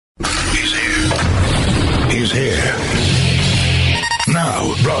He's here.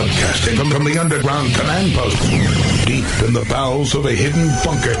 Now, broadcasting from the underground command post, deep in the bowels of a hidden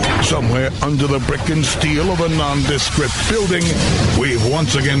bunker, somewhere under the brick and steel of a nondescript building, we've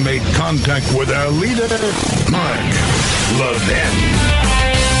once again made contact with our leader, Mark Levin.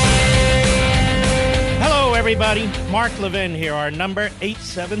 Hello, everybody. Mark Levin here. Our number,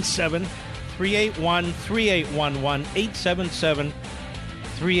 877-381-3811,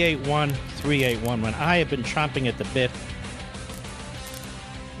 877-381-3811. I have been chomping at the bit.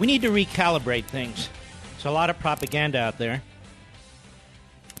 We need to recalibrate things. There's a lot of propaganda out there.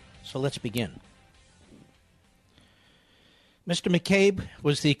 So let's begin. Mr. McCabe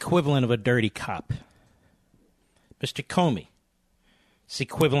was the equivalent of a dirty cop. Mr. Comey is the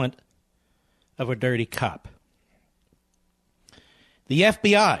equivalent of a dirty cop. The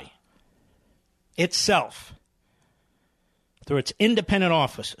FBI itself, through its independent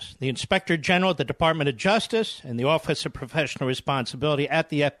offices, the Inspector General at the Department of Justice and the Office of Professional Responsibility at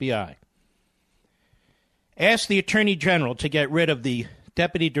the FBI, asked the Attorney General to get rid of the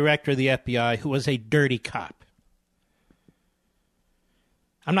Deputy Director of the FBI, who was a dirty cop.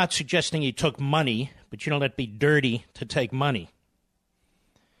 I'm not suggesting he took money, but you don't have to be dirty to take money.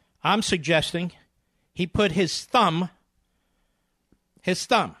 I'm suggesting he put his thumb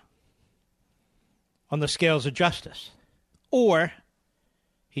on the scales of justice. Or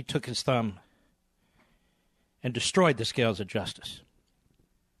he took his thumb and destroyed the scales of justice.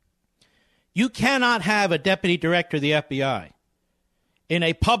 You cannot have a deputy director of the FBI in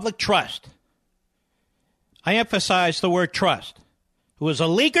a public trust, I emphasize the word trust, who is a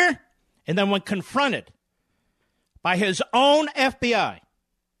leaker, and then when confronted by his own FBI,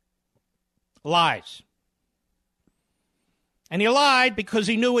 lies. And he lied because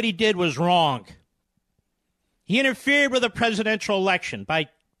he knew what he did was wrong. He interfered with the presidential election by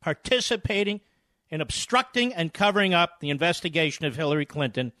participating in obstructing and covering up the investigation of Hillary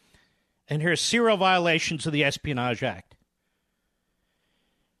Clinton and her serial violations of the Espionage Act.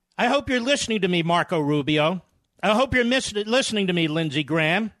 I hope you're listening to me, Marco Rubio. I hope you're listening to me, Lindsey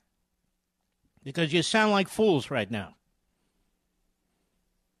Graham, because you sound like fools right now.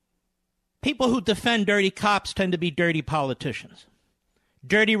 People who defend dirty cops tend to be dirty politicians,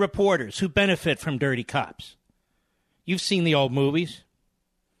 dirty reporters who benefit from dirty cops. You've seen the old movies.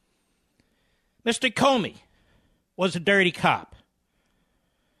 Mr. Comey was a dirty cop.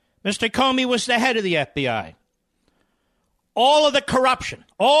 Mr. Comey was the head of the FBI. All of the corruption,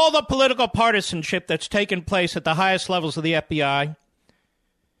 all the political partisanship that's taken place at the highest levels of the FBI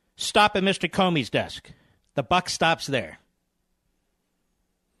stop at Mr. Comey's desk. The buck stops there.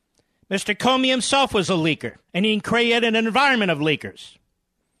 Mr. Comey himself was a leaker, and he created an environment of leakers.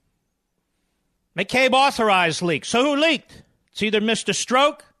 McCabe authorized leaks. So who leaked? It's either Mr.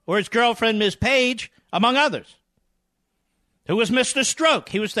 Stroke or his girlfriend, Ms. Page, among others. Who was Mr. Stroke?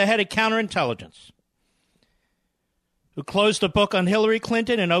 He was the head of counterintelligence, who closed the book on Hillary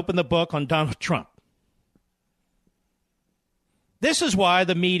Clinton and opened the book on Donald Trump. This is why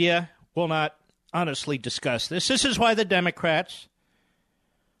the media will not honestly discuss this. This is why the Democrats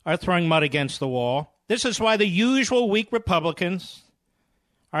are throwing mud against the wall. This is why the usual weak Republicans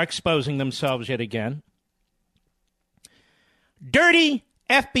are exposing themselves yet again. Dirty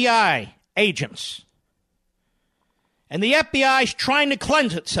FBI agents. And the FBI is trying to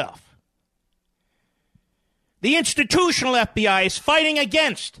cleanse itself. The institutional FBI is fighting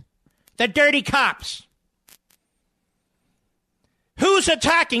against the dirty cops. Who's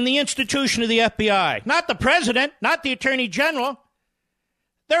attacking the institution of the FBI? Not the president, not the attorney general.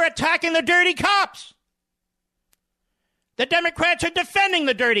 They're attacking the dirty cops. The Democrats are defending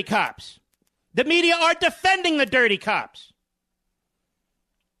the dirty cops. The media are defending the dirty cops.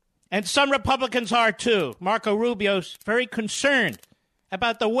 And some Republicans are too. Marco Rubio's very concerned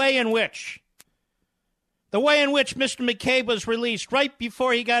about the way in which Mr. McCabe was released right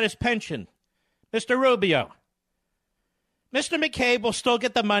before he got his pension. Mr. Rubio, Mr. McCabe will still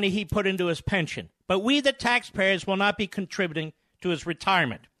get the money he put into his pension, but we, the taxpayers, will not be contributing to his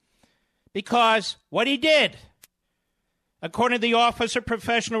retirement. Because what he did, according to the Office of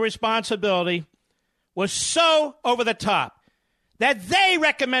Professional Responsibility, was so over the top that they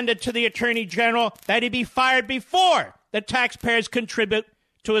recommended to the Attorney General that he be fired before the taxpayers contribute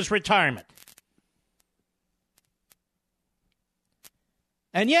to his retirement.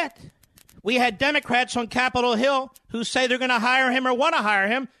 And yet, we had Democrats on Capitol Hill who say they're going to hire him or want to hire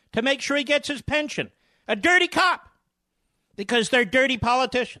him to make sure he gets his pension. A dirty cop, because they're dirty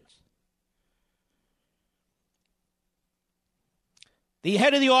politicians. The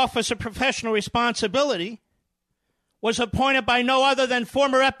head of the Office of Professional Responsibility was appointed by no other than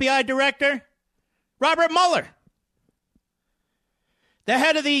former FBI Director Robert Mueller. The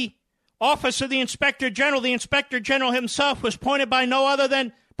head of the Office of the Inspector General himself was appointed by no other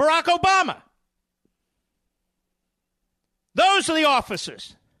than Barack Obama. Those are the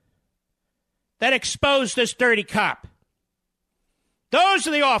officers that exposed this dirty cop. Those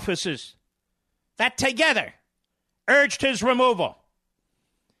are the officers that together urged his removal.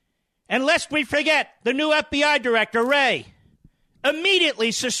 And lest we forget, the new FBI director, Wray,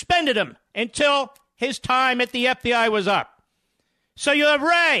 immediately suspended him until his time at the FBI was up. So you have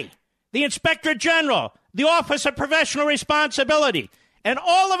Wray, the Inspector General, the Office of Professional Responsibility, and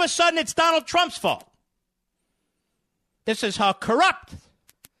all of a sudden it's Donald Trump's fault. This is how corrupt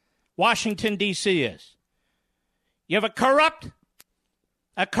Washington, D.C. is. You have a corrupt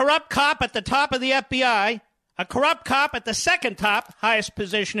cop at the top of the FBI, a corrupt cop at the second top, highest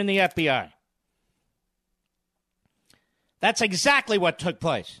position in the FBI. That's exactly what took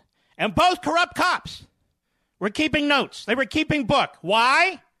place. And both corrupt cops were keeping notes. They were keeping book.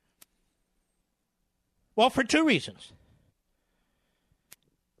 Why? Well, for two reasons.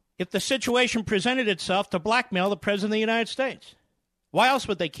 If the situation presented itself to blackmail the President of the United States, why else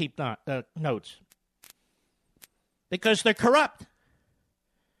would they keep notes? Because they're corrupt.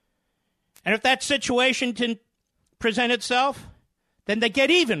 And if that situation can present itself, then they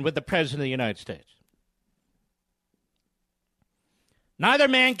get even with the President of the United States. Neither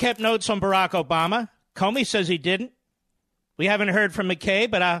man kept notes on Barack Obama. Comey says he didn't. We haven't heard from McCabe,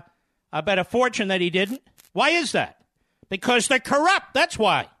 but I bet a fortune that he didn't. Why is that? Because they're corrupt. That's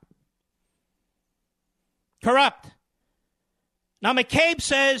why. Corrupt. Now, McCabe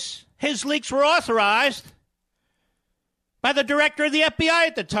says his leaks were authorized by the director of the FBI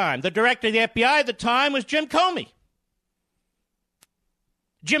at the time. The director of the FBI at the time was Jim Comey.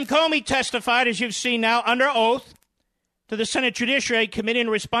 Jim Comey testified, as you've seen now, under oath to the Senate Judiciary Committee in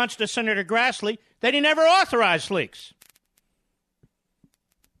response to Senator Grassley that he never authorized leaks.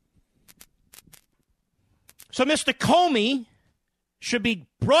 So Mr. Comey should be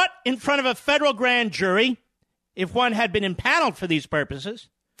brought in front of a federal grand jury, if one had been impaneled for these purposes,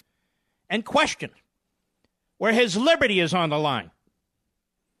 and questioned where his liberty is on the line,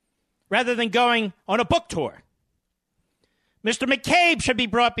 rather than going on a book tour. Mr. McCabe should be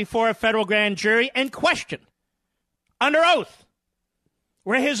brought before a federal grand jury and questioned under oath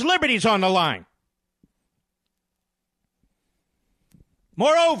where his liberty is on the line.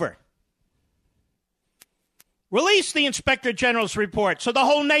 Moreover, release the Inspector General's report so the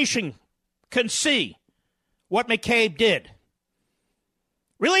whole nation can see what McCabe did.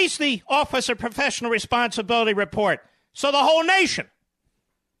 Release the Office of Professional Responsibility report so the whole nation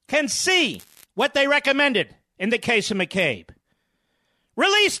can see what they recommended in the case of McCabe.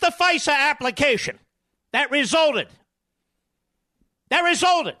 Release the FISA application that resulted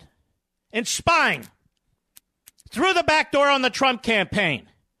in spying through the back door on the Trump campaign,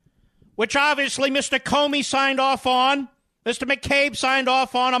 which obviously Mr. Comey signed off on, Mr. McCabe signed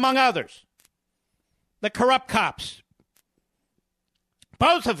off on, among others. The corrupt cops,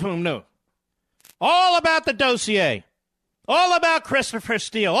 both of whom knew all about the dossier, all about Christopher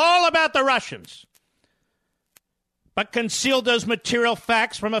Steele, all about the Russians, but concealed those material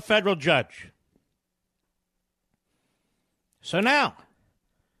facts from a federal judge. So now,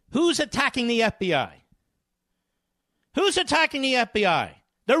 who's attacking the FBI? Who's attacking the FBI?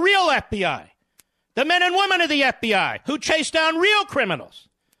 The real FBI. The men and women of the FBI who chase down real criminals,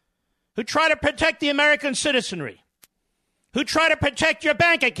 who try to protect the American citizenry, who try to protect your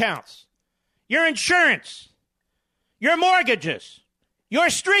bank accounts, your insurance, your mortgages, your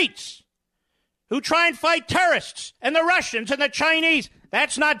streets, who try and fight terrorists and the Russians and the Chinese.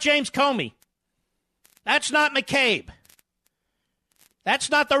 That's not James Comey. That's not McCabe.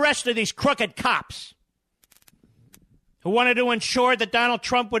 That's not the rest of these crooked cops who wanted to ensure that Donald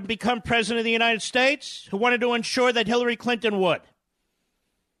Trump would become president of the United States, who wanted to ensure that Hillary Clinton would.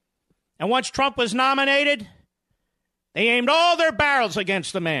 And once Trump was nominated, they aimed all their barrels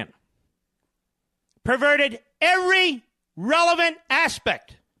against the man, perverted every relevant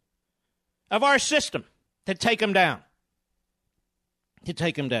aspect of our system to take him down. To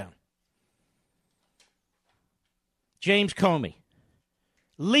take him down. James Comey,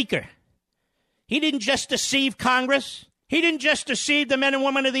 leaker. He didn't just deceive Congress. He didn't just deceive the men and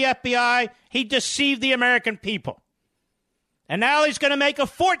women of the FBI. He deceived the American people. And now he's going to make a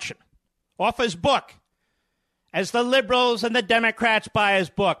fortune off his book as the liberals and the Democrats buy his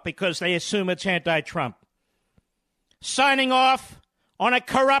book because they assume it's anti-Trump. Signing off on a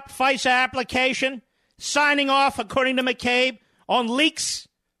corrupt FISA application, signing off, according to McCabe, on leaks,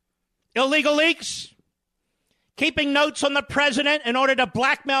 illegal leaks, keeping notes on the president in order to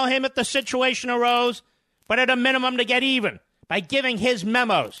blackmail him if the situation arose, but at a minimum to get even by giving his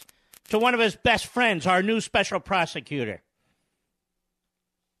memos to one of his best friends, our new special prosecutor.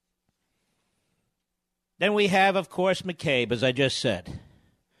 Then we have, of course, McCabe, as I just said.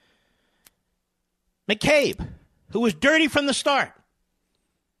 McCabe, who was dirty from the start.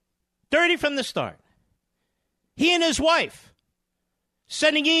 Dirty from the start. He and his wife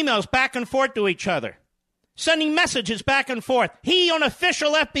sending emails back and forth to each other, sending messages back and forth. He on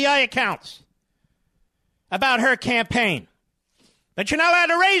official FBI accounts about her campaign. But you're not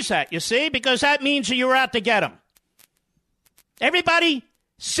allowed to raise that, you see, because that means that you were out to get him. Everybody,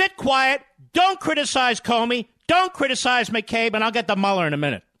 sit quiet. Don't criticize Comey. Don't criticize McCabe, and I'll get to Mueller in a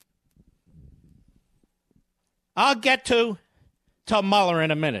minute. I'll get to Mueller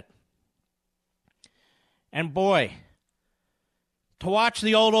in a minute. And boy, to watch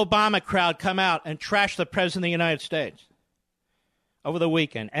the old Obama crowd come out and trash the President of the United States over the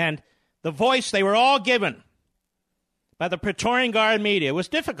weekend, and the voice they were all given by the Praetorian Guard media, it was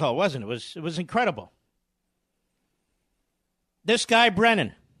difficult, wasn't it? It was incredible. This guy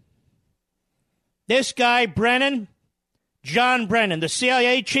Brennan, John Brennan, the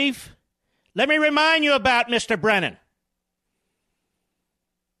CIA chief, let me remind you about Mr. Brennan.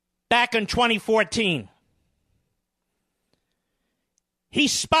 Back in 2014, he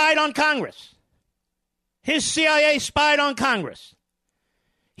spied on Congress. His CIA spied on Congress.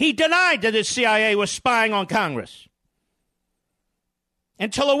 He denied that his CIA was spying on Congress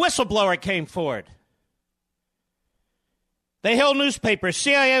until a whistleblower came forward. The Hill newspaper,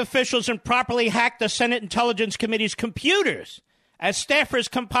 CIA officials improperly hacked the Senate Intelligence Committee's computers as staffers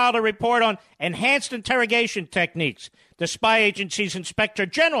compiled a report on enhanced interrogation techniques. The spy agency's inspector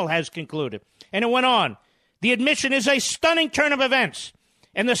general has concluded. And it went on. The admission is a stunning turn of events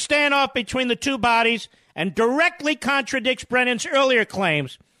in the standoff between the two bodies and directly contradicts Brennan's earlier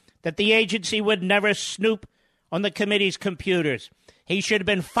claims that the agency would never snoop on the committee's computers. He should have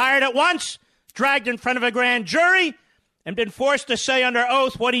been fired at once, dragged in front of a grand jury, and been forced to say under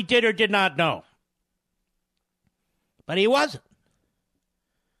oath what he did or did not know. But he wasn't.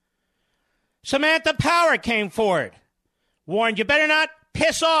 Samantha Power came forward, warned, you better not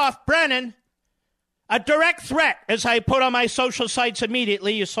piss off Brennan. A direct threat, as I put on my social sites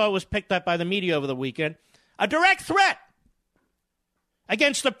immediately. You saw it was picked up by the media over the weekend. A direct threat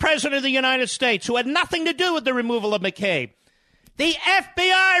against the President of the United States, who had nothing to do with the removal of McCabe. The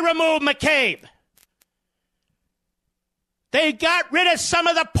FBI removed McCabe. They got rid of some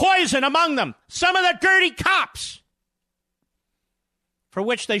of the poison among them, some of the dirty cops, for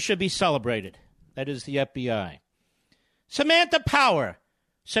which they should be celebrated. That is the FBI. Samantha Power,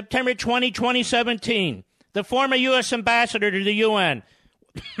 September 20, 2017, the former U.S. ambassador to the UN,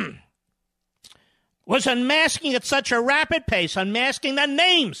 was unmasking at such a rapid pace, unmasking the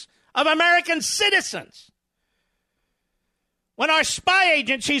names of American citizens. When our spy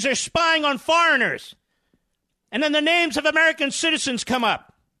agencies are spying on foreigners, and then the names of American citizens come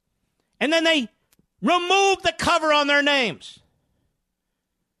up, and then they remove the cover on their names,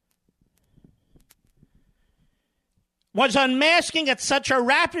 was unmasking at such a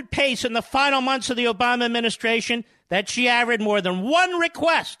rapid pace in the final months of the Obama administration that she averaged more than one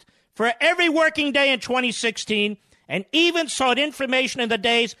request for every working day in 2016, and even sought information in the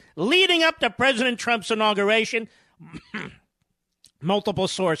days leading up to President Trump's inauguration, multiple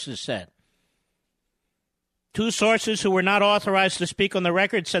sources said. Two sources who were not authorized to speak on the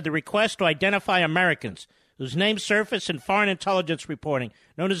record said the request to identify Americans whose names surfaced in foreign intelligence reporting,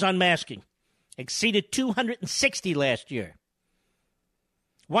 known as unmasking, exceeded 260 last year.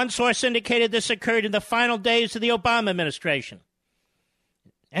 One source indicated this occurred in the final days of the Obama administration.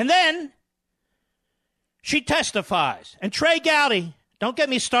 And then she testifies. And Trey Gowdy, don't get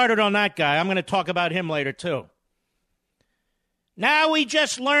me started on that guy. I'm going to talk about him later, too. Now we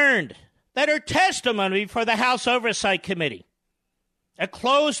just learned that her testimony before the House Oversight Committee, a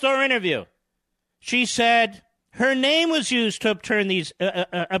closed-door interview, she said her name was used to obtain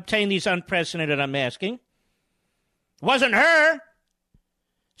these unprecedented unmasking. It wasn't her.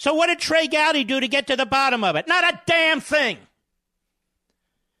 So what did Trey Gowdy do to get to the bottom of it? Not a damn thing.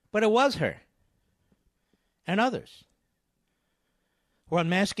 But it was her and others who are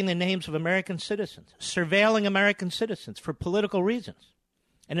unmasking the names of American citizens, surveilling American citizens for political reasons,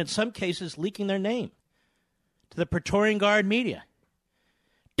 and in some cases leaking their name to the Praetorian Guard media.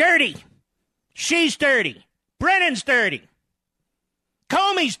 Dirty. She's dirty. Brennan's dirty.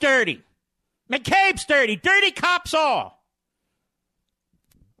 Comey's dirty. McCabe's dirty. Dirty cops all.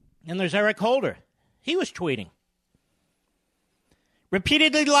 And there's Eric Holder. He was tweeting.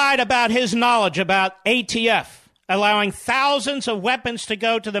 Repeatedly lied about his knowledge about ATF, allowing thousands of weapons to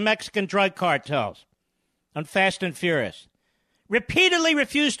go to the Mexican drug cartels on Fast and Furious. Repeatedly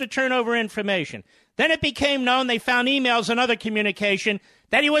refused to turn over information. Then it became known they found emails and other communication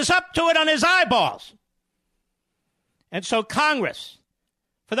that he was up to it on his eyeballs. And so Congress,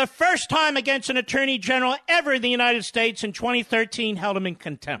 for the first time against an attorney general ever in the United States in 2013, held him in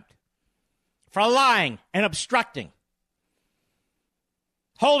contempt for lying and obstructing.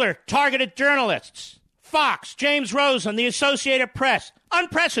 Holder targeted journalists, Fox, James Rosen, the Associated Press,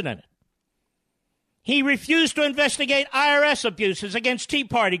 unprecedented. He refused to investigate IRS abuses against Tea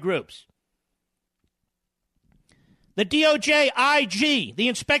Party groups. The DOJ IG, the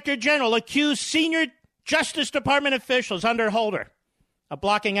Inspector General, accused senior Justice Department officials under Holder of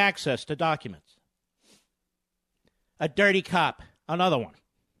blocking access to documents. A dirty cop, another one.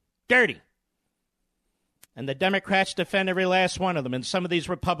 Dirty. And the Democrats defend every last one of them, and some of these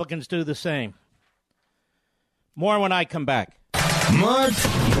Republicans do the same. More when I come back. Mark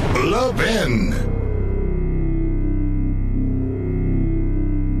Levin.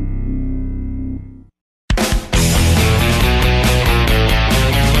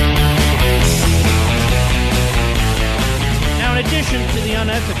 In addition to the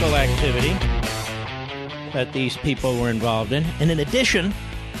unethical activity that these people were involved in, and in addition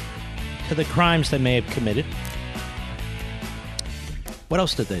to the crimes they may have committed, what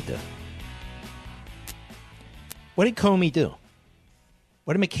else did they do? What did Comey do?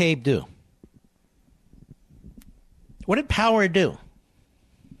 What did McCabe do? What did Power do?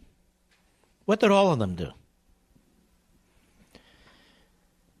 What did all of them do?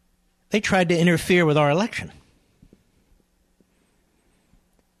 They tried to interfere with our election.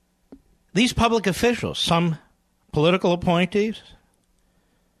 These public officials, some political appointees,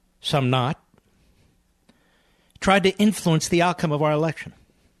 some not, tried to influence the outcome of our election.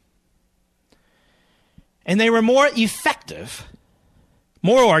 And they were more effective,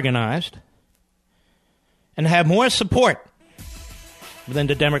 more organized, and have more support within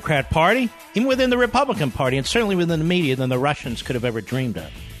the Democrat Party, even within the Republican Party, and certainly within the media than the Russians could have ever dreamed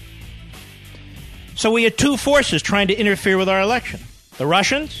of. So we had two forces trying to interfere with our election. The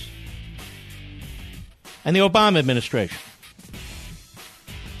Russians and the Obama administration.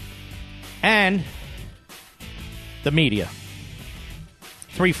 And the media.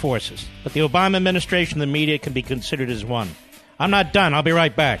 Three forces. But the Obama administration and the media can be considered as one. I'm not done. I'll be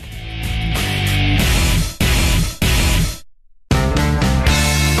right back.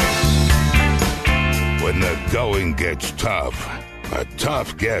 When the going gets tough, a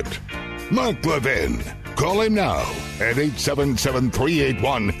tough get. Mark Levin. Call him now at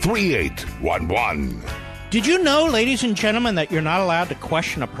 877-381-3811. Did you know, ladies and gentlemen, that you're not allowed to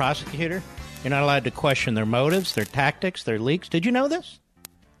question a prosecutor? You're not allowed to question their motives, their tactics, their leaks. Did you know this?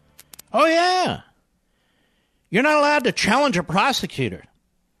 Oh, yeah. You're not allowed to challenge a prosecutor.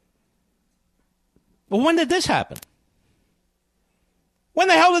 Well, when did this happen? When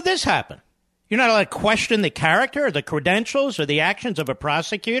the hell did this happen? You're not allowed to question the character or the credentials or the actions of a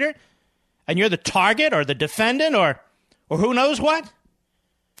prosecutor, and you're the target or the defendant or who knows what?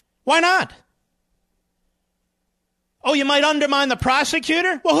 Why not? Oh, you might undermine the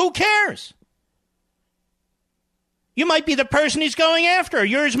prosecutor? Well, who cares? You might be the person he's going after. Or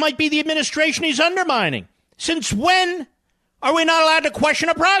yours might be the administration he's undermining. Since when are we not allowed to question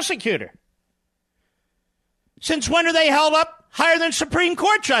a prosecutor? Since when are they held up higher than Supreme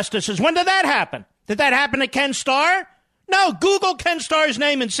Court justices? When did that happen? Did that happen to Ken Starr? No, Google Ken Starr's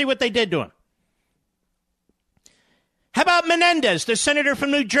name and see what they did to him. How about Menendez, the senator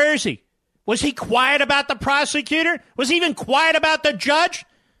from New Jersey? Was he quiet about the prosecutor? Was he even quiet about the judge?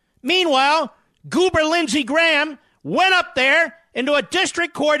 Meanwhile, goober Lindsey Graham went up there into a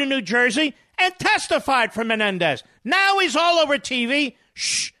district court in New Jersey and testified for Menendez. Now he's all over TV.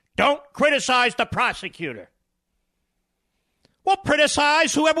 Shh, don't criticize the prosecutor. We'll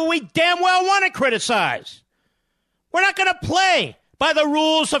criticize whoever we damn well want to criticize. We're not going to play by the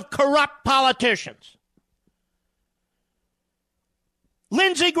rules of corrupt politicians.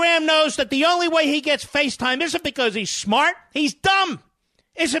 Lindsey Graham knows that the only way he gets FaceTime isn't because he's smart. He's dumb.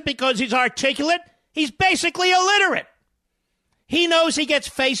 Isn't because he's articulate. He's basically illiterate. He knows he gets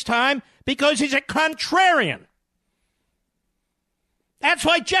FaceTime because he's a contrarian. That's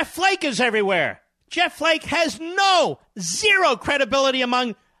why Jeff Flake is everywhere. Jeff Flake has zero credibility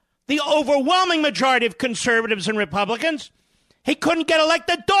among the overwhelming majority of conservatives and Republicans. He couldn't get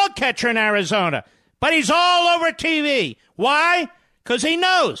elected dog catcher in Arizona, but he's all over TV. Why? Because he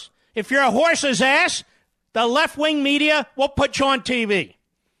knows if you're a horse's ass, the left-wing media will put you on TV.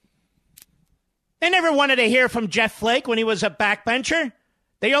 They never wanted to hear from Jeff Flake when he was a backbencher.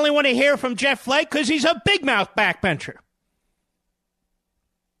 They only want to hear from Jeff Flake because he's a big mouth backbencher.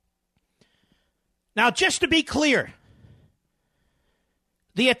 Now, just to be clear,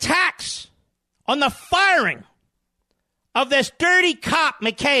 the attacks on the firing of this dirty cop,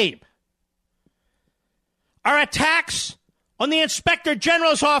 McCabe, are attacks on the Inspector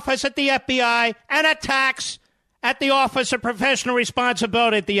General's office at the FBI and attacks at the Office of Professional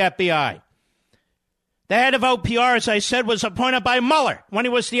Responsibility at the FBI. The head of OPR, as I said, was appointed by Mueller when he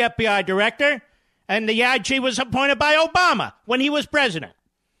was the FBI director, and the IG was appointed by Obama when he was president.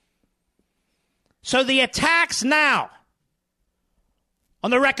 So the attacks now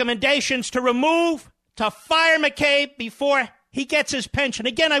on the recommendations to fire McCabe before he gets his pension.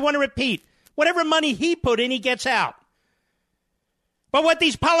 Again, I want to repeat, whatever money he put in, he gets out. But what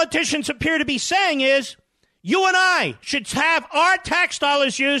these politicians appear to be saying is, you and I should have our tax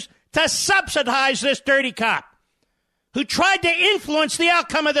dollars used to subsidize this dirty cop who tried to influence the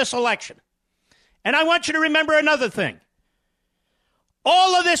outcome of this election. And I want you to remember another thing.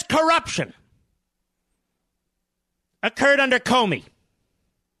 All of this corruption occurred under Comey.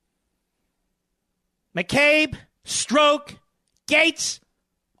 McCabe, Stroke, Gates,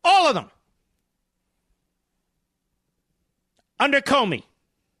 all of them under Comey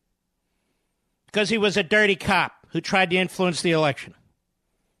because he was a dirty cop who tried to influence the election.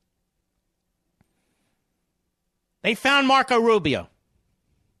 They found Marco Rubio.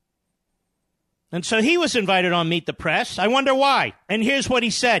 And so he was invited on Meet the Press. I wonder why. And here's what he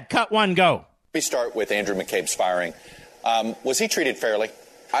said. Cut one, go. We start with Andrew McCabe's firing. Was he treated fairly?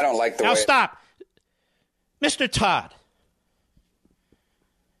 I don't like the way... Now stop. Mr. Todd.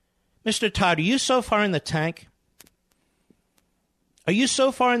 Mr. Todd, are you so far in the tank? Are you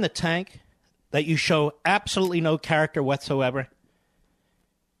so far in the tank that you show absolutely no character whatsoever?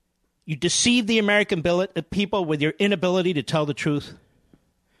 You deceive the American people with your inability to tell the truth?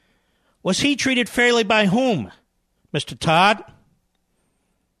 Was he treated fairly by whom, Mr. Todd?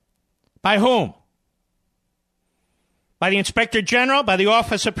 By whom? By the Inspector General? By the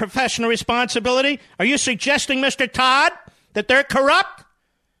Office of Professional Responsibility? Are you suggesting, Mr. Todd, that they're corrupt?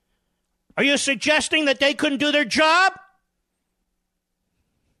 Are you suggesting that they couldn't do their job?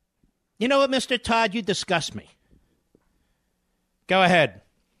 You know what, Mr. Todd? You disgust me. Go ahead.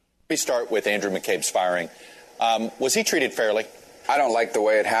 We start with Andrew McCabe's firing. Was he treated fairly? I don't like the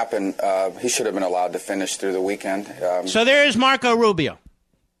way it happened. He should have been allowed to finish through the weekend. So there is Marco Rubio.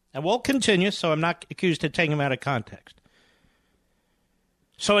 And we'll continue, so I'm not accused of taking him out of context.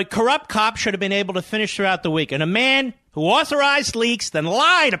 So a corrupt cop should have been able to finish throughout the week. And a man who authorized leaks, then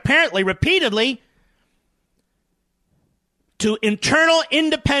lied, apparently, repeatedly, to internal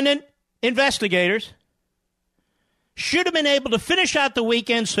independent investigators, should have been able to finish out the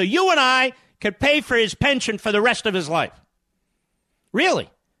weekend so you and I could pay for his pension for the rest of his life. Really?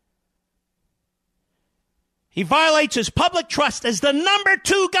 He violates his public trust as the number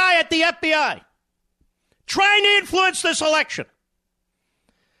 2 guy at the FBI, trying to influence this election.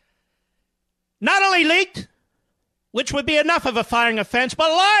 Not only leaked, which would be enough of a firing offense, but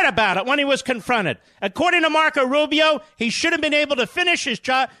lied about it when he was confronted. According to Marco Rubio, he should have been able to finish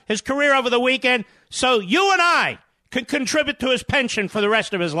his career over the weekend so you and I could contribute to his pension for the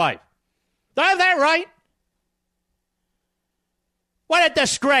rest of his life. Do I have that right? What a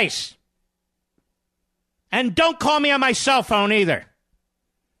disgrace. And don't call me on my cell phone either.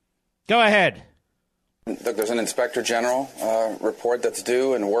 Go ahead. Look, there's an Inspector General report that's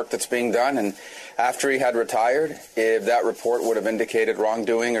due and work that's being done. And after he had retired, if that report would have indicated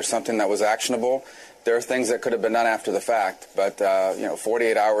wrongdoing or something that was actionable, there are things that could have been done after the fact. But,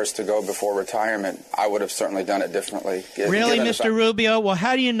 48 hours to go before retirement, I would have certainly done it differently. Really, Mr. Rubio? Well,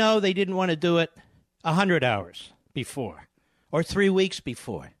 how do you know they didn't want to do it 100 hours before or 3 weeks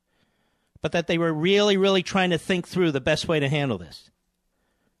before? But that they were really, really trying to think through the best way to handle this.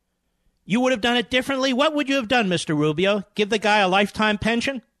 You would have done it differently? What would you have done, Mr. Rubio? Give the guy a lifetime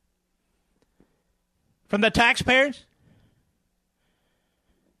pension? From the taxpayers?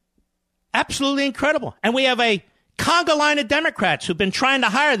 Absolutely incredible. And we have a conga line of Democrats who've been trying to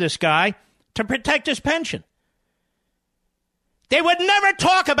hire this guy to protect his pension. They would never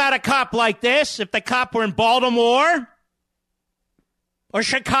talk about a cop like this if the cop were in Baltimore or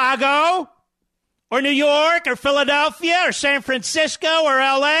Chicago or New York or Philadelphia or San Francisco or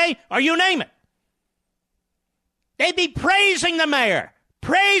L.A. or you name it. They'd be praising the mayor,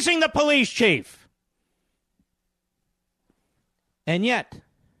 praising the police chief. And yet,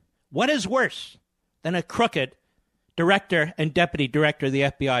 what is worse than a crooked director and deputy director of the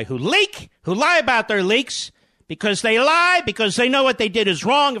FBI who lie about their leaks because they lie, because they know what they did is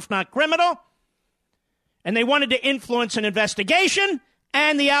wrong, if not criminal, and they wanted to influence an investigation,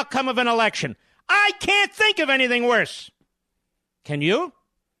 and the outcome of an election. I can't think of anything worse. Can you?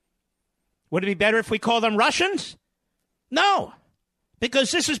 Would it be better if we call them Russians? No,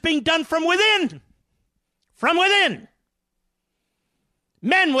 because this is being done from within. From within.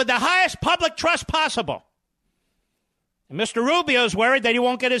 Men with the highest public trust possible. And Mr. Rubio's worried that he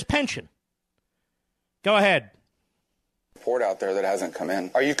won't get his pension. Go ahead. Report out there that hasn't come in.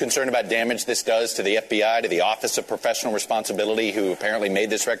 Are you concerned about damage this does to the FBI, to the Office of Professional Responsibility, who apparently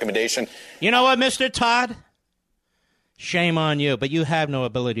made this recommendation? You know what, Mr. Todd? Shame on you, but you have no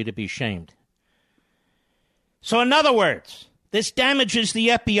ability to be shamed. So in other words, this damages the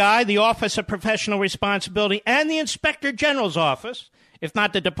FBI, the Office of Professional Responsibility, and the Inspector General's office, if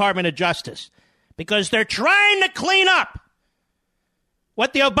not the Department of Justice, because they're trying to clean up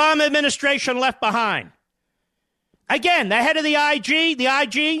what the Obama administration left behind. Again, the head of the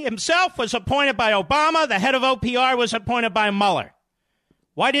IG himself was appointed by Obama. The head of OPR was appointed by Mueller.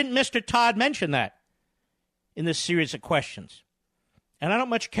 Why didn't Mr. Todd mention that in this series of questions? And I don't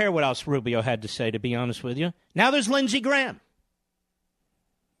much care what else Rubio had to say, to be honest with you. Now there's Lindsey Graham.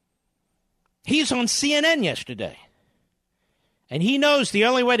 He's on CNN yesterday. And he knows the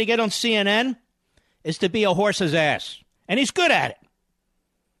only way to get on CNN is to be a horse's ass. And he's good at it.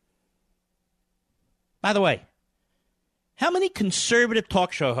 By the way, how many conservative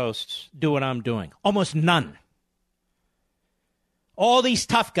talk show hosts do what I'm doing? Almost none. All these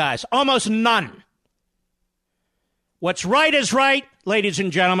tough guys, almost none. What's right is right, ladies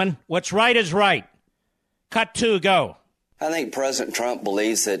and gentlemen. What's right is right. Cut two, go. I think President Trump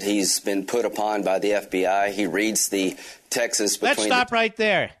believes that he's been put upon by the FBI. He reads the Texas between... Let's stop right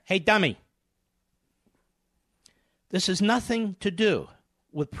there. Hey, dummy. This has nothing to do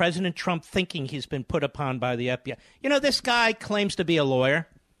with President Trump thinking he's been put upon by the FBI. You know, this guy claims to be a lawyer.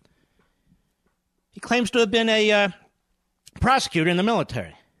 He claims to have been a prosecutor in the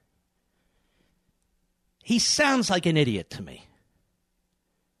military. He sounds like an idiot to me.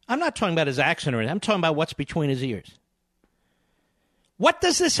 I'm not talking about his accent or anything. I'm talking about what's between his ears. What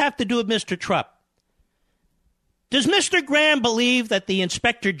does this have to do with Mr. Trump? Does Mr. Graham believe that the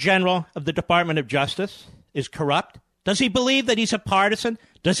Inspector General of the Department of Justice is corrupt? Does he believe that he's a partisan?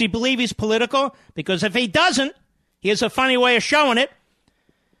 Does he believe he's political? Because if he doesn't, he has a funny way of showing it.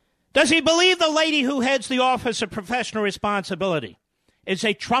 Does he believe the lady who heads the Office of Professional Responsibility is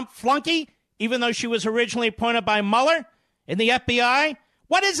a Trump flunky, even though she was originally appointed by Mueller in the FBI?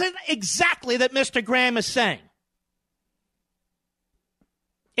 What is it exactly that Mr. Graham is saying?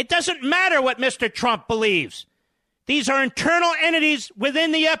 It doesn't matter what Mr. Trump believes. These are internal entities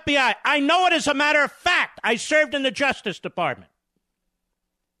within the FBI. I know it as a matter of fact. I served in the Justice Department.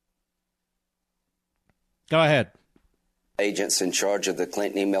 Go ahead. Agents in charge of the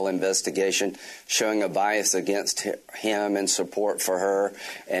Clinton email investigation showing a bias against him and support for her.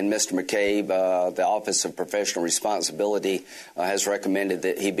 And Mr. McCabe, the Office of Professional Responsibility, has recommended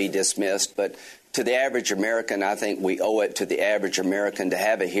that he be dismissed. But to the average American, I think we owe it to the average American to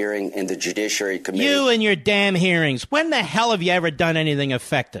have a hearing in the Judiciary Committee. You and your damn hearings. When the hell have you ever done anything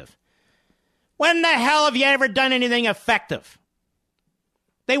effective? When the hell have you ever done anything effective?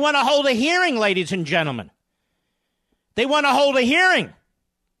 They want to hold a hearing, ladies and gentlemen. They want to hold a hearing.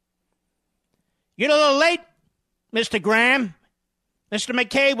 You're a little late, Mr. Graham. Mr.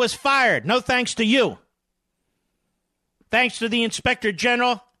 McCabe was fired. No thanks to you. Thanks to the Inspector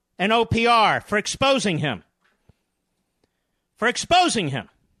General and OPR for exposing him. For exposing him.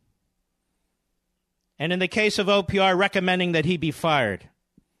 And in the case of OPR, recommending that he be fired.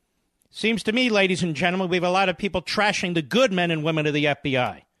 Seems to me, ladies and gentlemen, we have a lot of people trashing the good men and women of the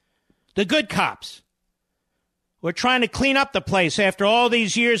FBI. The good cops. We're trying to clean up the place after all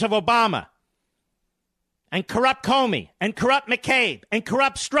these years of Obama. And corrupt Comey, and corrupt McCabe, and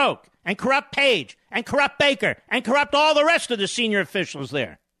corrupt Stroke, and corrupt Page, and corrupt Baker, and corrupt all the rest of the senior officials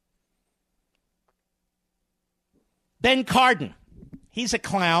there. Ben Cardin, he's a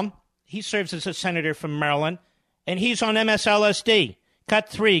clown. He serves as a senator from Maryland, and he's on MSLSD. Cut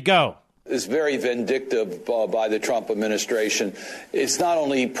three, go. Is very vindictive by the Trump administration. It's not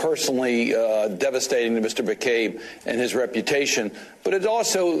only personally devastating to Mr. McCabe and his reputation, but it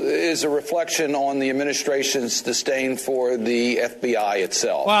also is a reflection on the administration's disdain for the FBI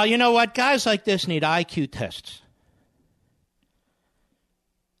itself. Well, you know what? Guys like this need IQ tests.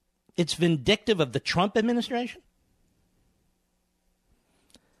 It's vindictive of the Trump administration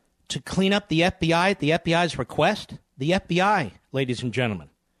to clean up the FBI at the FBI's request. The FBI, ladies and gentlemen,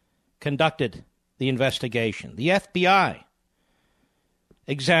 conducted the investigation. The FBI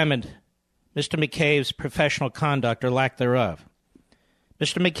examined Mr. McCabe's professional conduct or lack thereof.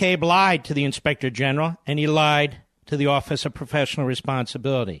 Mr. McCabe lied to the Inspector General, and he lied to the Office of Professional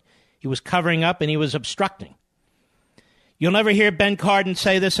Responsibility. He was covering up and he was obstructing. You'll never hear Ben Cardin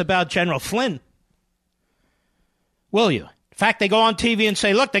say this about General Flynn, will you? In fact, they go on TV and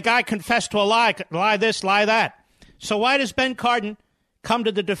say, look, the guy confessed to a lie this, lie that. So why does Ben Cardin come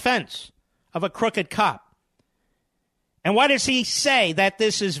to the defense of a crooked cop? And why does he say that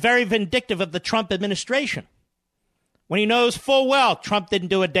this is very vindictive of the Trump administration when he knows full well Trump didn't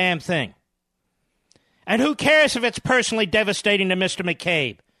do a damn thing? And who cares if it's personally devastating to Mr.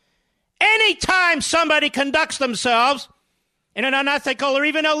 McCabe? Anytime somebody conducts themselves in an unethical or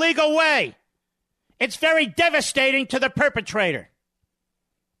even illegal way, it's very devastating to the perpetrator.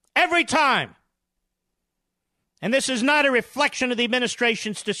 Every time. And this is not a reflection of the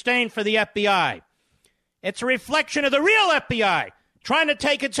administration's disdain for the FBI. It's a reflection of the real FBI trying to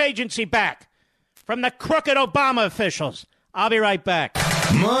take its agency back from the crooked Obama officials. I'll be right back.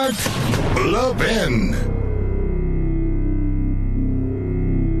 Mark Levin.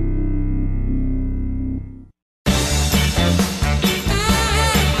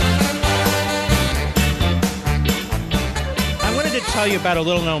 I wanted to tell you about a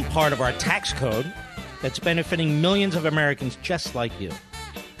little-known part of our tax code that's benefiting millions of Americans just like you.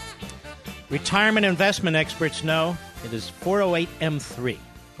 Retirement investment experts know it is 408M3.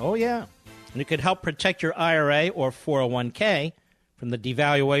 Oh, yeah. And it could help protect your IRA or 401k from the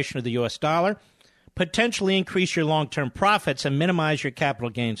devaluation of the U.S. dollar, potentially increase your long-term profits, and minimize your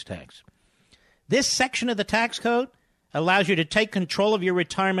capital gains tax. This section of the tax code allows you to take control of your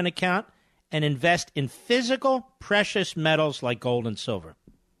retirement account and invest in physical, precious metals like gold and silver.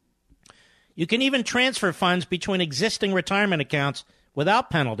 You can even transfer funds between existing retirement accounts without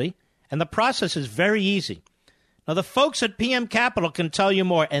penalty, and the process is very easy. Now, the folks at PM Capital can tell you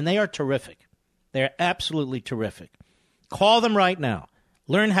more, and they are terrific. They are absolutely terrific. Call them right now.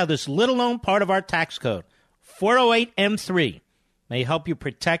 Learn how this little-known part of our tax code, 408M3, may help you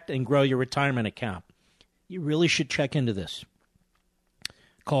protect and grow your retirement account. You really should check into this.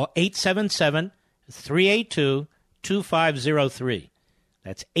 Call 877-382-2503.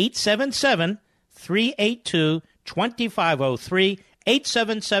 That's 877-382-2503.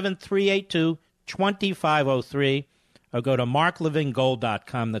 877-382-2503, or go to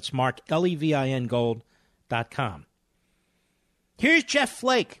marklevingold.com. That's Mark, Levin Gold.com. Here's Jeff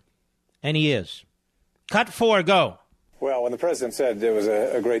Flake, and he is. Cut 4, go. Well, when the president said it was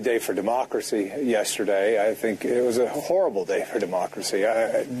a great day for democracy yesterday, I think it was a horrible day for democracy.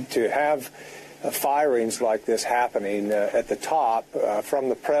 To have firings like this happening at the top from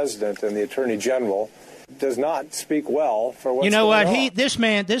the president and the attorney general does not speak well for what's going on. This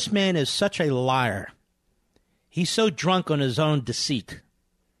man is such a liar. He's so drunk on his own deceit.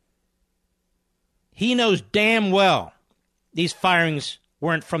 He knows damn well these firings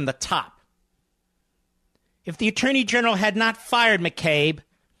weren't from the top. If the attorney general had not fired McCabe,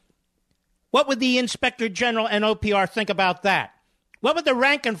 what would the inspector general and OPR think about that? What would the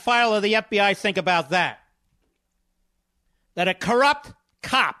rank and file of the FBI think about that? That a corrupt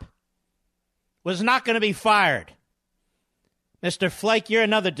cop was not going to be fired. Mr. Flake, you're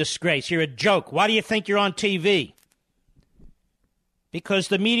another disgrace. You're a joke. Why do you think you're on TV? Because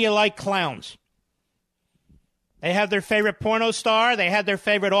the media like clowns. They have their favorite porno star. They had their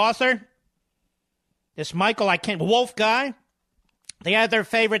favorite author. This Wolf guy. They had their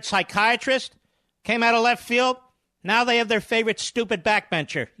favorite psychiatrist. Came out of left field. Now they have their favorite stupid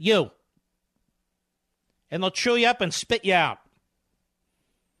backbencher. You. And they'll chew you up and spit you out.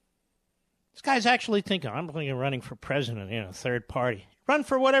 This guy's actually thinking, I'm thinking of running for president, third party. Run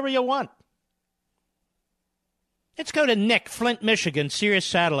for whatever you want. Let's go to Nick, Flint, Michigan, Sirius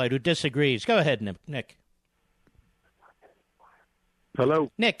Satellite, who disagrees. Go ahead, Nick. Hello?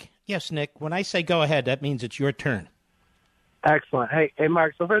 Nick. Yes, Nick. When I say go ahead, that means it's your turn. Excellent. Hey,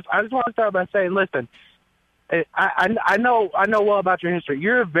 Mark, so first, I just want to start by saying, listen, I know well about your history.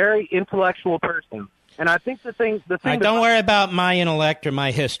 You're a very intellectual person. And I think the thing don't worry about my intellect or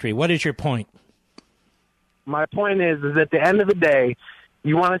my history. What is your point? My point is at the end of the day,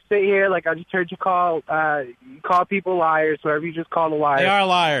 you want to sit here like I just heard you call people liars, whoever you just call a liar. They are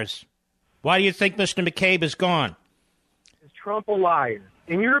liars. Why do you think Mr. McCabe is gone? Is Trump a liar?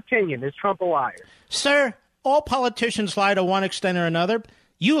 In your opinion, is Trump a liar? Sir, all politicians lie to one extent or another.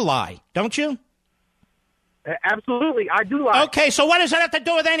 You lie, don't you? Absolutely, I do lie. Okay, so what does that have to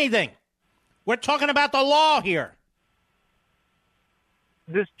do with anything? We're talking about the law here.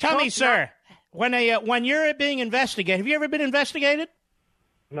 Tell me, sir, when you're being investigated, have you ever been investigated?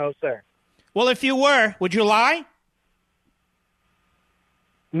 No, sir. Well, if you were, would you lie?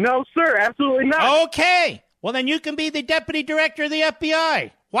 No, sir, absolutely not. Okay. Well, then you can be the deputy director of the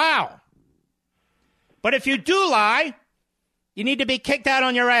FBI. Wow. But if you do lie, you need to be kicked out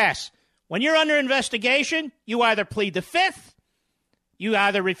on your ass. When you're under investigation, you either plead the fifth, you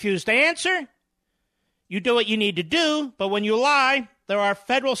either refuse to answer, you do what you need to do, but when you lie, there are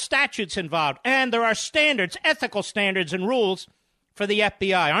federal statutes involved, and there are standards, ethical standards and rules for the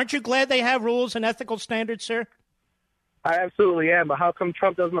FBI. Aren't you glad they have rules and ethical standards, sir? I absolutely am, but how come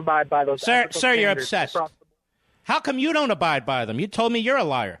Trump doesn't abide by those ethical Sir, you're standards obsessed. across the- How come you don't abide by them? You told me you're a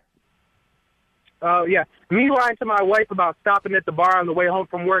liar. Oh, yeah. Me lying to my wife about stopping at the bar on the way home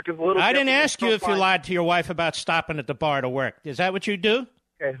from work is a little I didn't different ask than you if Trump you lying. lied to your wife about stopping at the bar to work. Is that what you do?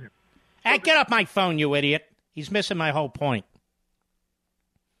 Okay. Hey, get off my phone, you idiot. He's missing my whole point.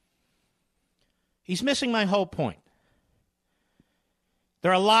 He's missing my whole point.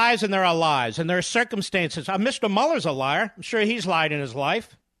 There are lies and there are lies, and there are circumstances. Mr. Mueller's a liar. I'm sure he's lied in his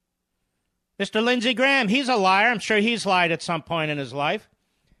life. Mr. Lindsey Graham, he's a liar. I'm sure he's lied at some point in his life.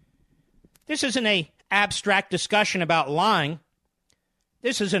 This isn't an abstract discussion about lying.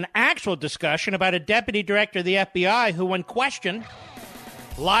 This is an actual discussion about a deputy director of the FBI who, when questioned,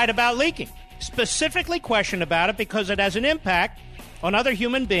 lied about leaking. Specifically questioned about it because it has an impact on other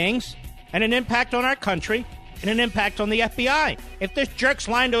human beings and an impact on our country and an impact on the FBI. If this jerk's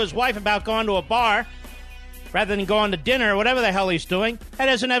lying to his wife about going to a bar rather than going to dinner or whatever the hell he's doing, that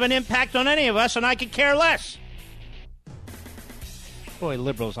doesn't have an impact on any of us, and I could care less. Boy,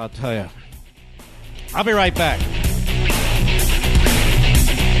 liberals, I'll tell you. I'll be right back.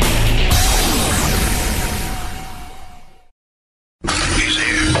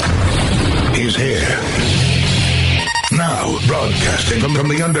 He's here. Now, broadcasting from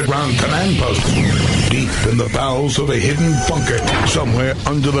the underground command post, deep in the bowels of a hidden bunker, somewhere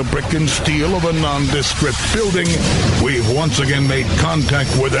under the brick and steel of a nondescript building, we've once again made contact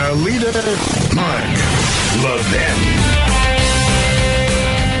with our leader, Mark Levin.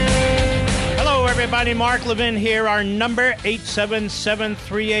 Hello, everybody. Mark Levin here. Our number,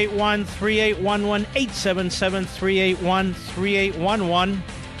 877-381-3811, 877-381-3811.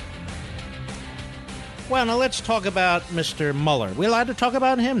 Well, now let's talk about Mr. Mueller. We allowed to talk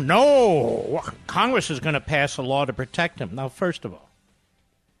about him? No. Congress is going to pass a law to protect him. Now, first of all,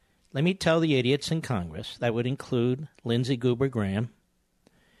 let me tell the idiots in Congress, that would include Lindsey Graham.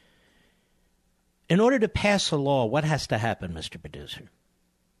 In order to pass a law, what has to happen, Mr. Producer?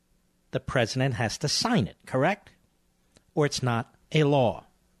 The president has to sign it, correct? Or it's not a law.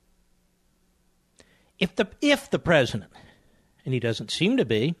 If the president, and he doesn't seem to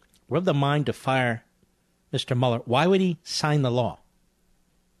be, were of the mind to fire Mr. Mueller, why would he sign the law?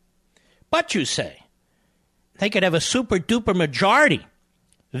 But you say, they could have a super-duper majority,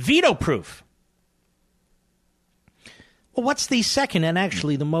 veto-proof. Well, what's the second and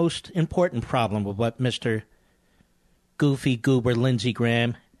actually the most important problem with what Mr. Goofy Goober Lindsey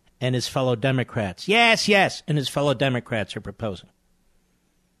Graham and his fellow Democrats, yes, and his fellow Democrats are proposing?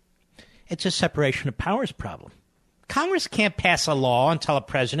 It's a separation of powers problem. Congress can't pass a law and tell a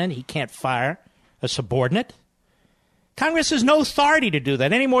president he can't fire a subordinate. Congress has no authority to do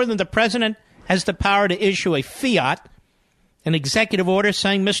that any more than the president has the power to issue a fiat, an executive order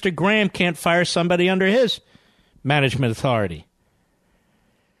saying Mr. Graham can't fire somebody under his management authority.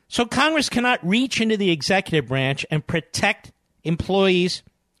 So Congress cannot reach into the executive branch and protect employees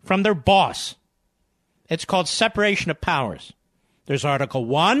from their boss. It's called separation of powers. There's Article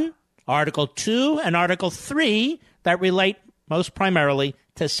 1, Article 2, and Article 3 that relate most primarily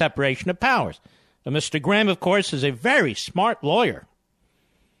to separation of powers. Now, Mr. Graham, of course, is a very smart lawyer.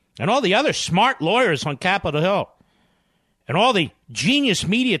 And all the other smart lawyers on Capitol Hill, and all the genius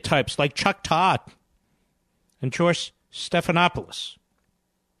media types like Chuck Todd and George Stephanopoulos,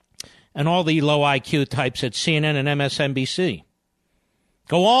 and all the low IQ types at CNN and MSNBC.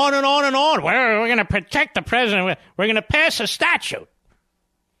 Go on and on and on. We're going to protect the president. We're going to pass a statute.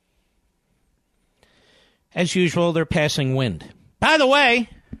 As usual, they're passing wind. By the way,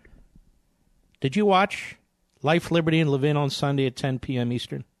 did you watch Life, Liberty, and Levin on Sunday at 10 p.m.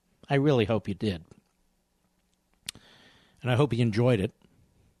 Eastern? I really hope you did. And I hope you enjoyed it.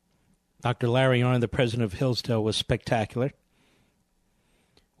 Dr. Larry Arnn, the president of Hillsdale, was spectacular.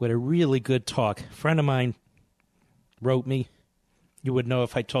 With a really good talk. A friend of mine wrote me. You would know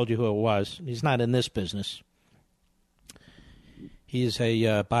if I told you who it was. He's not in this business. He's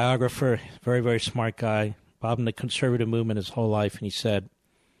a biographer, very, very smart guy. Involved in the conservative movement his whole life. And he said,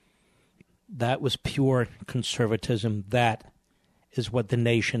 that was pure conservatism. That is what the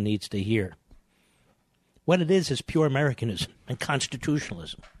nation needs to hear. What it is pure Americanism and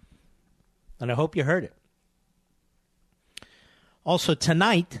constitutionalism. And I hope you heard it. Also,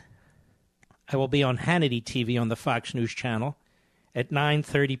 tonight, I will be on Hannity TV on the Fox News Channel at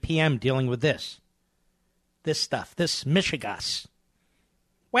 9:30 p.m. dealing with this. this stuff, this Michigas.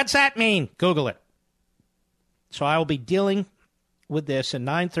 What's that mean? Google it. So I will be dealing with this at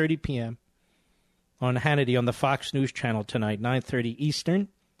 9:30 p.m. on Hannity on the Fox News Channel tonight, 9:30 Eastern,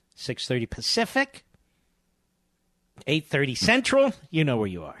 6:30 Pacific, 8:30 Central. You know where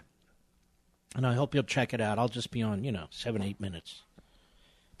you are. And I hope you'll check it out. I'll just be on, 7, 8 minutes.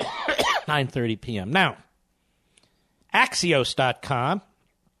 9:30 p.m. Now, Axios.com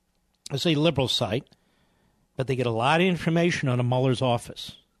is a liberal site, but they get a lot of information on Mueller's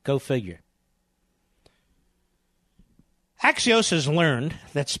office. Go figure. Axios has learned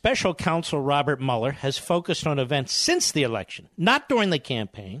that special counsel Robert Mueller has focused on events since the election, not during the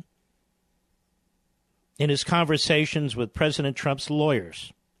campaign, in his conversations with President Trump's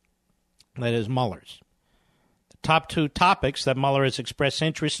lawyers, that is, Mueller's. The top two topics that Mueller has expressed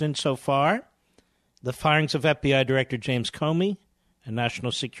interest in so far, the firings of FBI Director James Comey and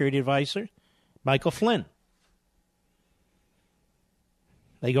National Security Advisor Michael Flynn.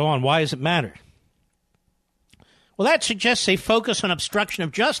 They go on, why does it matter? Well, that suggests a focus on obstruction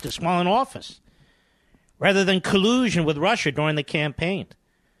of justice while in office, rather than collusion with Russia during the campaign.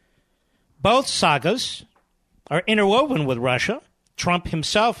 Both sagas are interwoven with Russia. Trump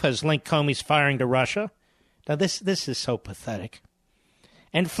himself has linked Comey's firing to Russia. Now, this is so pathetic.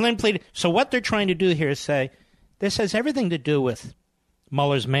 And Flynn pleaded. So what they're trying to do here is say, this has everything to do with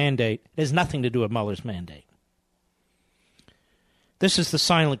Mueller's mandate. It has nothing to do with Mueller's mandate. This is the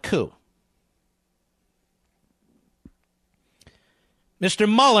silent coup. Mr.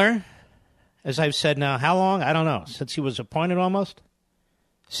 Mueller, as I've said now, how long? I don't know. Since he was appointed almost,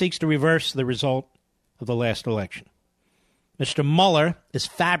 seeks to reverse the result of the last election. Mr. Mueller is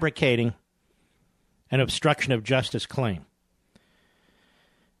fabricating an obstruction of justice claim.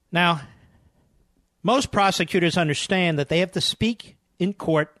 Now, most prosecutors understand that they have to speak in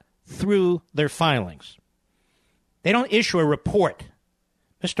court through their filings. They don't issue a report.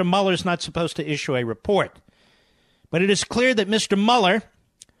 Mr. Mueller is not supposed to issue a report. But it is clear that Mr. Mueller,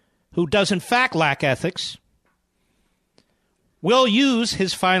 who does in fact lack ethics, will use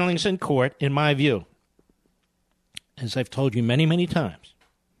his filings in court, in my view. As I've told you many, many times,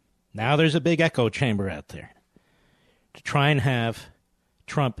 now there's a big echo chamber out there to try and have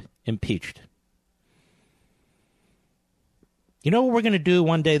Trump impeached. You know what we're going to do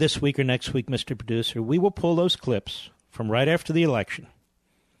one day this week or next week, Mr. Producer? We will pull those clips from right after the election,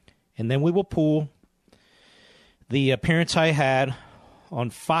 and then we will pull the appearance I had on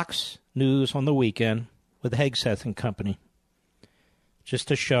Fox News on the weekend with Hegseth and Company, just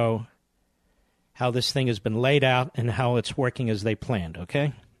to show how this thing has been laid out and how it's working as they planned,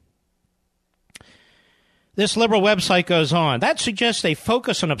 okay? This liberal website goes on. That suggests a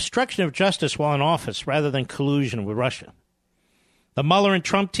focus on obstruction of justice while in office rather than collusion with Russia. The Mueller and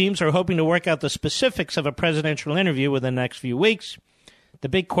Trump teams are hoping to work out the specifics of a presidential interview within the next few weeks. The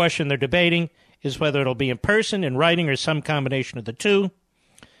big question they're debating is whether it'll be in person, in writing, or some combination of the two.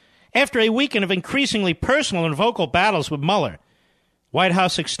 After a weekend of increasingly personal and vocal battles with Mueller, White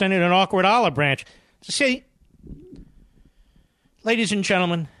House extended an awkward olive branch. See, ladies and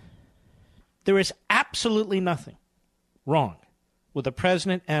gentlemen, there is absolutely nothing wrong with the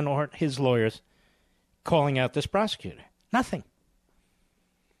president and or his lawyers calling out this prosecutor. Nothing.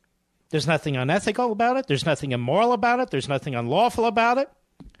 There's nothing unethical about it. There's nothing immoral about it. There's nothing unlawful about it.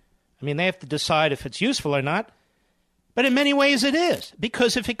 I mean, they have to decide if it's useful or not. But in many ways it is.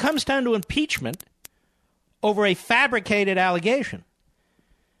 Because if it comes down to impeachment over a fabricated allegation,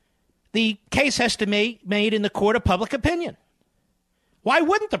 the case has to be made in the court of public opinion. Why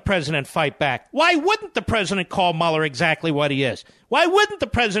wouldn't the president fight back? Why wouldn't the president call Mueller exactly what he is? Why wouldn't the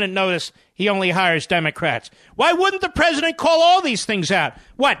president notice he only hires Democrats? Why wouldn't the president call all these things out?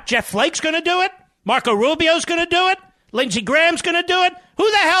 What, Jeff Flake's going to do it? Marco Rubio's going to do it? Lindsey Graham's going to do it?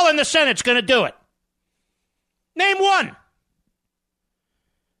 Who the hell in the Senate's going to do it? Name one.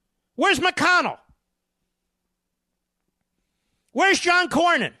 Where's McConnell? Where's John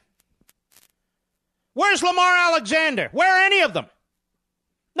Cornyn? Where's Lamar Alexander? Where are any of them?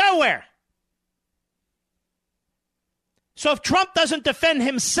 Nowhere. So if Trump doesn't defend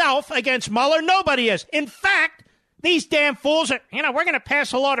himself against Mueller, nobody is. In fact, these damn fools are, we're going to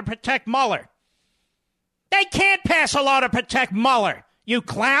pass a law to protect Mueller. They can't pass a law to protect Mueller, you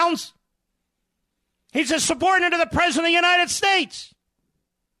clowns. He's a subordinate of the President of the United States.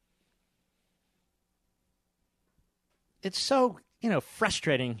 It's so,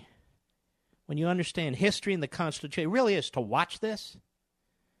 frustrating when you understand history and the Constitution. It really is to watch this.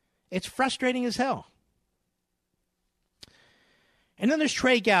 It's frustrating as hell. And then there's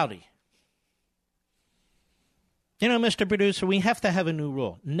Trey Gowdy. Mr. Producer, we have to have a new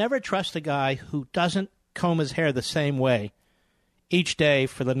rule. Never trust a guy who doesn't comb his hair the same way each day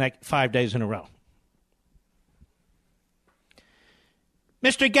for the next 5 days in a row.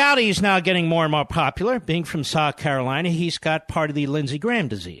 Mr. Gowdy is now getting more and more popular. Being from South Carolina, he's got part of the Lindsey Graham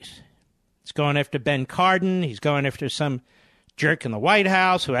disease. He's going after Ben Cardin. He's going after some jerk in the White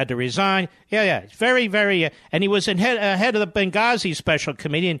House who had to resign. Yeah. It's very, very... and he was head of the Benghazi Special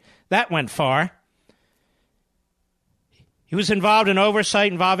Committee, and that went far. He was involved in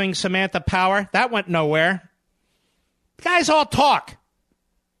oversight involving Samantha Power. That went nowhere. The guys all talk.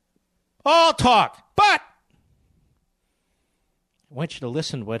 All talk. But I want you to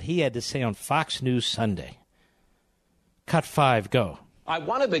listen to what he had to say on Fox News Sunday. Cut 5, go. I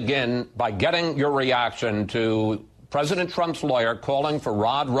want to begin by getting your reaction to President Trump's lawyer calling for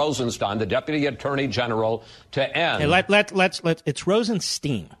Rod Rosenstein, the Deputy Attorney General, to end. Hey, it's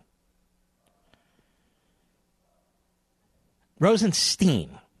Rosenstein.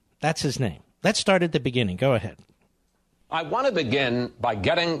 Rosenstein. That's his name. Let's start at the beginning. Go ahead. I want to begin by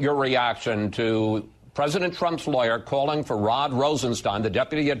getting your reaction to President Trump's lawyer calling for Rod Rosenstein, the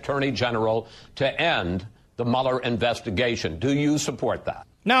Deputy Attorney General, to end the Mueller investigation. Do you support that?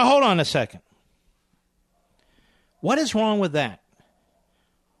 Now, hold on a second. What is wrong with that?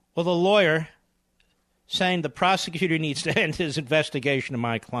 Well, the lawyer saying the prosecutor needs to end his investigation of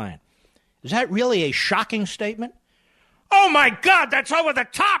my client. Is that really a shocking statement? Oh, my God, that's over the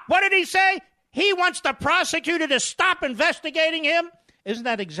top. What did he say? He wants the prosecutor to stop investigating him? Isn't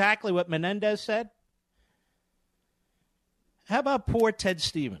that exactly what Menendez said? How about poor Ted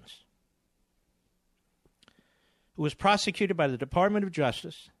Stevens, who was prosecuted by the Department of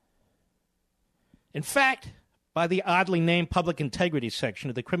Justice, in fact, by the oddly named Public Integrity Section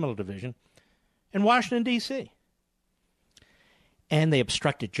of the Criminal Division in Washington, D.C. And they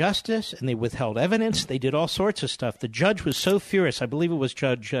obstructed justice, and they withheld evidence. They did all sorts of stuff. The judge was so furious, I believe it was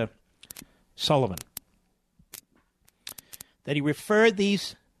Judge Sullivan, that he referred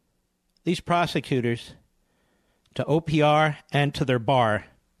these prosecutors to OPR and to their bar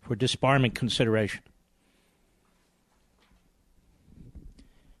for disbarment consideration.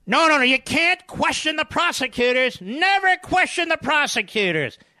 No, you can't question the prosecutors. Never question the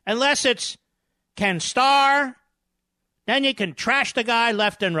prosecutors. Unless it's Ken Starr, then you can trash the guy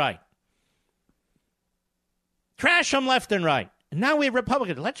left and right. Trash him left and right. And now we have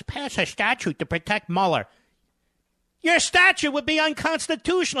Republicans. Let's pass a statute to protect Mueller. Your statute would be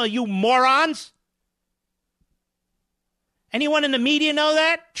unconstitutional, you morons. Anyone in the media know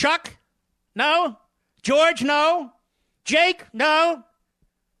that? Chuck? No? George? No? Jake? No?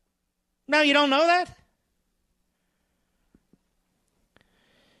 No, you don't know that?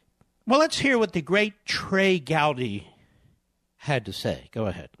 Well, let's hear what the great Trey Gowdy had to say. Go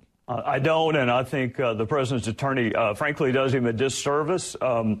ahead. I don't, and I think the president's attorney, frankly, does him a disservice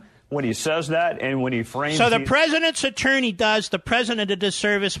when he says that and when he frames... So the president's attorney does the president a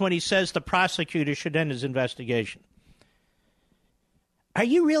disservice when he says the prosecutor should end his investigation. Are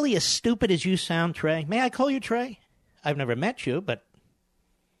you really as stupid as you sound, Trey? May I call you Trey? I've never met you, but...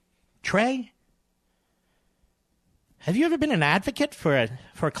 Trey? Have you ever been an advocate for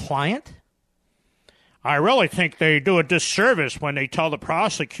a client? I really think they do a disservice when they tell the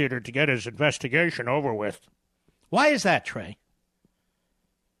prosecutor to get his investigation over with. Why is that, Trey?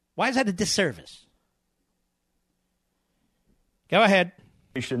 Why is that a disservice? Go ahead.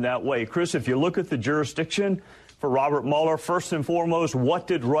 In that way. Chris, if you look at the jurisdiction for Robert Mueller, first and foremost, what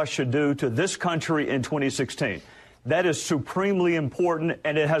did Russia do to this country in 2016? That is supremely important,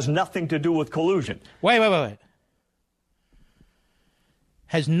 and it has nothing to do with collusion. Wait.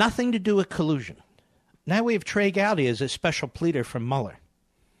 Has nothing to do with collusion. Now we have Trey Gowdy as a special pleader from Mueller.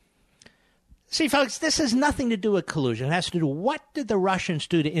 See, folks, this has nothing to do with collusion. It has to do with what did the Russians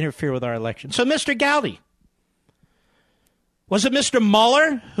do to interfere with our election. So, Mr. Gowdy, was it Mr.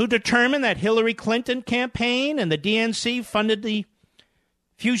 Mueller who determined that Hillary Clinton campaign and the DNC funded the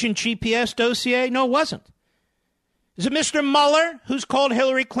Fusion GPS dossier? No, it wasn't. Is it Mr. Mueller who's called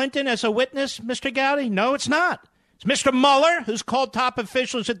Hillary Clinton as a witness, Mr. Gowdy? No, it's not. It's Mr. Mueller who's called top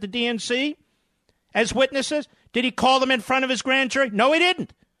officials at the DNC as witnesses. Did he call them in front of his grand jury? No, he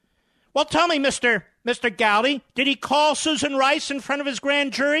didn't. Well, tell me, Mr. Gowdy, did he call Susan Rice in front of his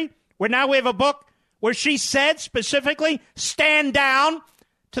grand jury? Where now we have a book where she said specifically, stand down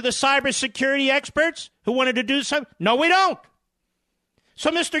to the cybersecurity experts who wanted to do something? No, we don't.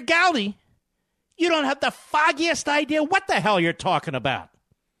 So, Mr. Gowdy, you don't have the foggiest idea what the hell you're talking about.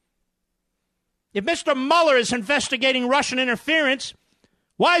 If Mr. Mueller is investigating Russian interference,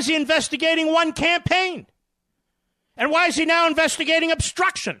 why is he investigating one campaign? And why is he now investigating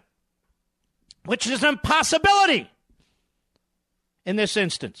obstruction? Which is an impossibility in this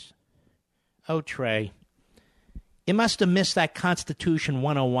instance. Oh, Trey. You must have missed that Constitution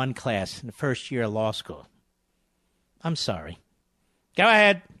 101 class in the first year of law school. I'm sorry. Go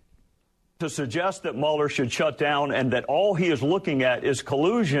ahead. To suggest that Mueller should shut down and that all he is looking at is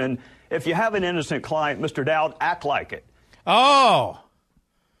collusion, if you have an innocent client, Mr. Dowd, act like it. Oh.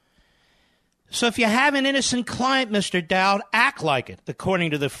 So if you have an innocent client, Mr. Dowd, act like it,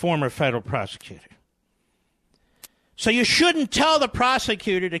 according to the former federal prosecutor. So you shouldn't tell the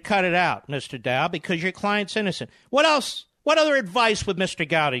prosecutor to cut it out, Mr. Dowd, because your client's innocent. What else? What other advice would Mr.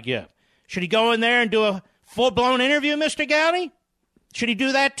 Gowdy give? Should he go in there and do a full-blown interview, Mr. Gowdy? Should he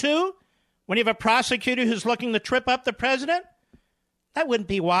do that too? When you have a prosecutor who's looking to trip up the president? That wouldn't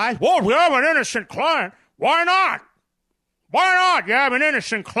be wise. Well, we have an innocent client. Why not? Why not? You have an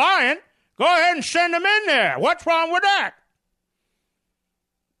innocent client. Go ahead and send him in there. What's wrong with that?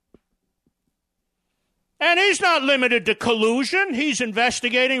 And he's not limited to collusion. He's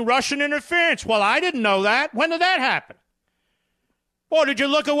investigating Russian interference. Well, I didn't know that. When did that happen? Well, did you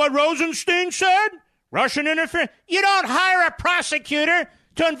look at what Rosenstein said? Russian interference. You don't hire a prosecutor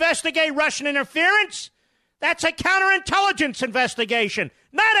to investigate Russian interference. That's a counterintelligence investigation,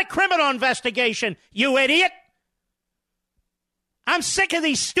 not a criminal investigation, you idiot. I'm sick of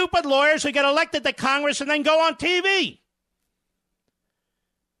these stupid lawyers who get elected to Congress and then go on TV.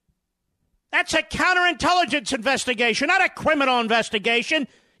 That's a counterintelligence investigation, not a criminal investigation.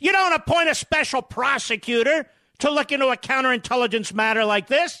 You don't appoint a special prosecutor to look into a counterintelligence matter like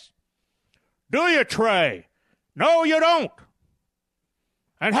this. Do you, Trey? No, you don't.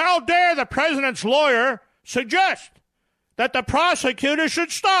 And how dare the president's lawyer suggest that the prosecutor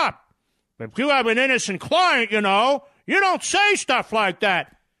should stop? If you have an innocent client, you don't say stuff like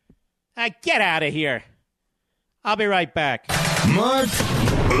that. Get out of here. I'll be right back. Mark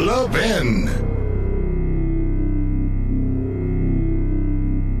Levin.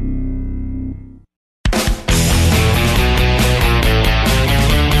 Can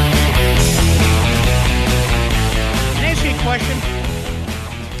I ask you a question?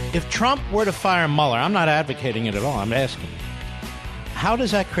 If Trump were to fire Mueller, I'm not advocating it at all, I'm asking, how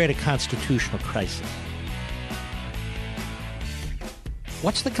does that create a constitutional crisis?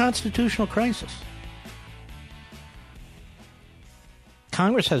 What's the constitutional crisis?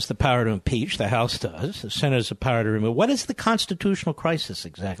 Congress has the power to impeach, the House does, the Senate has the power to remove. What is the constitutional crisis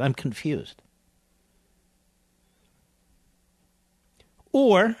exactly? I'm confused.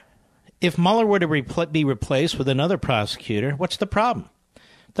 Or, if Mueller were to be replaced with another prosecutor, what's the problem?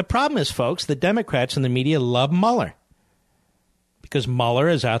 The problem is, folks, the Democrats and the media love Mueller because Mueller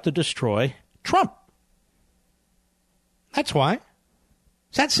is out to destroy Trump. That's why.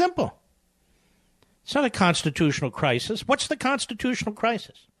 It's that simple. It's not a constitutional crisis. What's the constitutional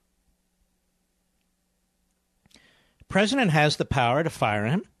crisis? The president has the power to fire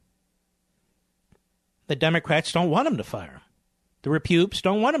him. The Democrats don't want him to fire him. The Repubes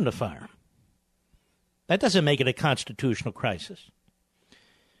don't want him to fire him. That doesn't make it a constitutional crisis.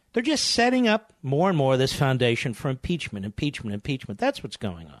 They're just setting up more and more this foundation for impeachment. That's what's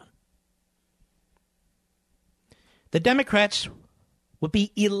going on. The Democrats would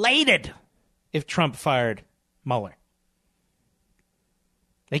be elated if Trump fired Mueller.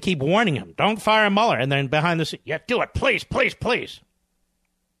 They keep warning him, don't fire Mueller. And then behind the scenes, yeah, do it, please, please, please.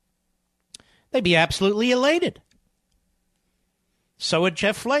 They'd be absolutely elated. So would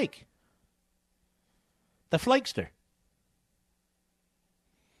Jeff Flake, the Flakester.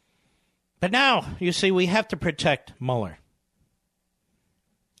 But now, you see, we have to protect Mueller.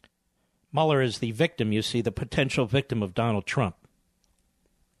 Mueller is the victim, you see, the potential victim of Donald Trump.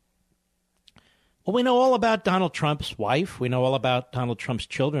 Well, we know all about Donald Trump's wife. We know all about Donald Trump's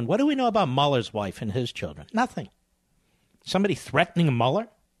children. What do we know about Mueller's wife and his children? Nothing. Somebody threatening Mueller?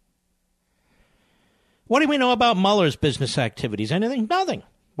 What do we know about Mueller's business activities? Anything? Nothing.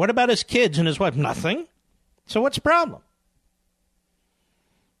 What about his kids and his wife? Nothing. So what's the problem?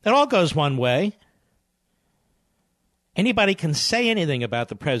 It all goes one way. Anybody can say anything about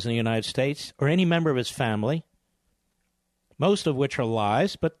the President of the United States or any member of his family, most of which are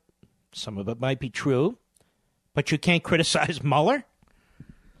lies, but some of it might be true. But you can't criticize Mueller?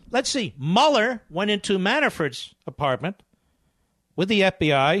 Let's see. Mueller went into Manafort's apartment with the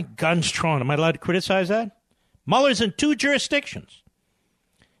FBI, guns drawn. Am I allowed to criticize that? Mueller's in 2 jurisdictions.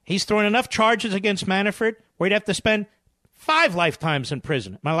 He's thrown enough charges against Manafort where he'd have to spend 5 lifetimes in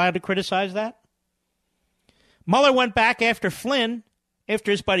prison. Am I allowed to criticize that? Mueller went back after Flynn,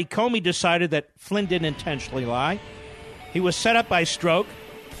 after his buddy Comey decided that Flynn didn't intentionally lie. He was set up by Strzok,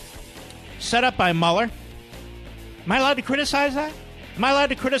 set up by Mueller. Am I allowed to criticize that? Am I allowed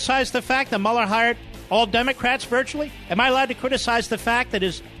to criticize the fact that Mueller hired all Democrats virtually? Am I allowed to criticize the fact that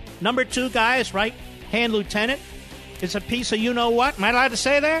his number 2 guy, his right-hand lieutenant, is a piece of you-know-what. Am I allowed to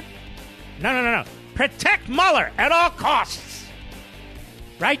say that? No. Protect Mueller at all costs.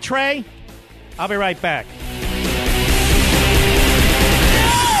 Right, Trey? I'll be right back.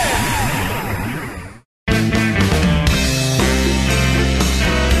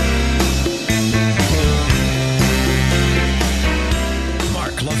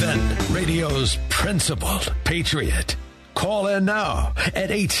 Mark Levin, radio's principled patriot. Call in now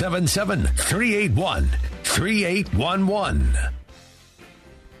at 877-381-3811.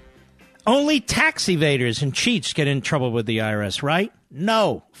 Only tax evaders and cheats get in trouble with the IRS, right?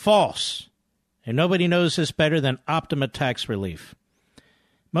 No, false. And nobody knows this better than Optima Tax Relief.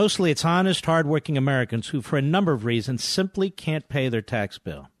 Mostly it's honest, hardworking Americans who, for a number of reasons, simply can't pay their tax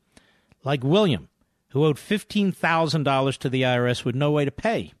bill. Like William, who owed $15,000 to the IRS with no way to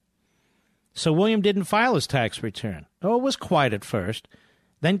pay. So William didn't file his tax return. Oh, it was quiet at first.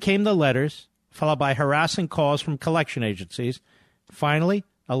 Then came the letters, followed by harassing calls from collection agencies. Finally,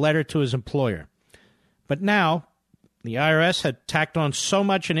 a letter to his employer. But now, the IRS had tacked on so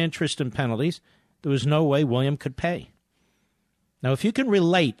much in interest and penalties, there was no way William could pay. Now, if you can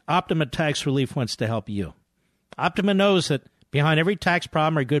relate, Optima Tax Relief wants to help you. Optima knows that behind every tax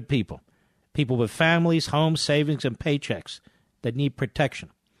problem are good people. People with families, homes, savings, and paychecks that need protection.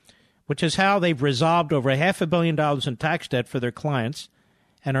 Which is how they've resolved over $500 million in tax debt for their clients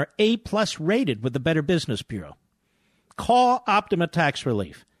and are A-plus rated with the Better Business Bureau. Call Optima Tax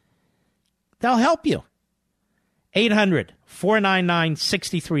Relief. They'll help you.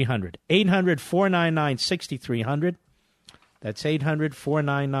 800-499-6300. 800-499-6300. That's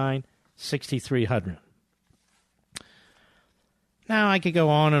 800-499-6300. Now, I could go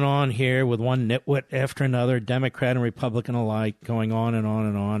on and on here with one nitwit after another, Democrat and Republican alike, going on and on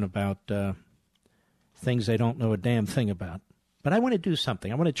and on about things they don't know a damn thing about. But I want to do something.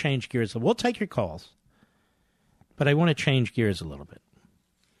 I want to change gears. We'll take your calls, but I want to change gears a little bit.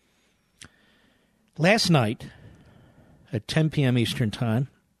 Last night, at 10 p.m. Eastern Time,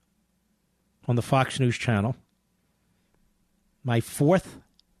 on the Fox News Channel, my fourth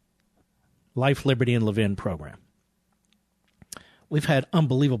Life, Liberty, and Levin program. We've had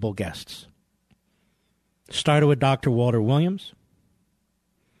unbelievable guests. Started with Dr. Walter Williams.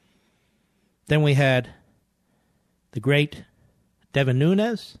 Then we had the great Benjamin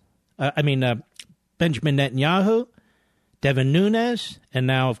Netanyahu, Devin Nunes, and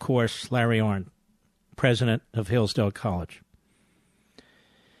now, of course, Larry Arnn, president of Hillsdale College.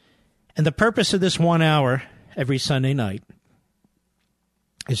 And the purpose of this 1 hour every Sunday night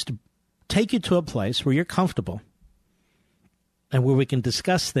is to take you to a place where you're comfortable and where we can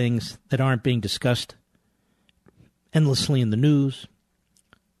discuss things that aren't being discussed endlessly in the news,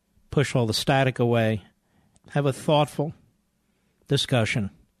 push all the static away, have a thoughtful discussion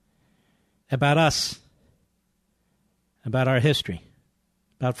about us, about our history,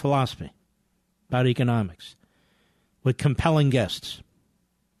 about philosophy, about economics, with compelling guests.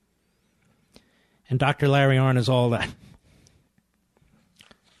 And Dr. Larry Arnn is all that.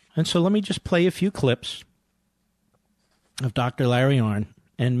 And so let me just play a few clips of Dr. Larry Arnn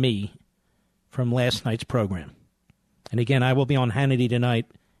and me from last night's program. And again, I will be on Hannity tonight,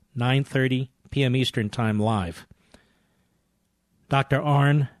 9:30 p.m. Eastern Time live. Dr.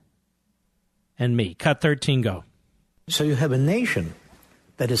 Arnn and me. Cut 13, go. So you have a nation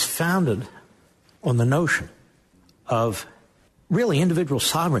that is founded on the notion of really individual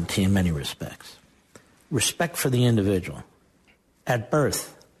sovereignty in many respects, respect for the individual. At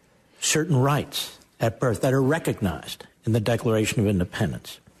birth, certain rights at birth that are recognized in the Declaration of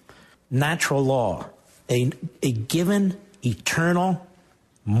Independence. Natural law, a given eternal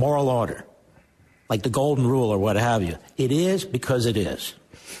moral order, like the golden rule or what have you. It is because it is.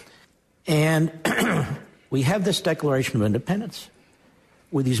 And we have this Declaration of Independence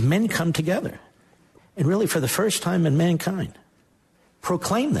where these men come together and really for the first time in mankind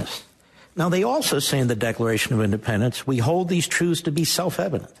proclaim this. Now, they also say in the Declaration of Independence, we hold these truths to be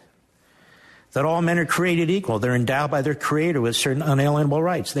self-evident, that all men are created equal. They're endowed by their Creator with certain unalienable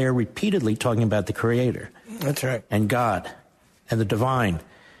rights. They are repeatedly talking about the Creator. That's right. And God and the divine.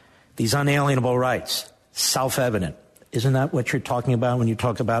 These unalienable rights, self-evident. Isn't that what you're talking about when you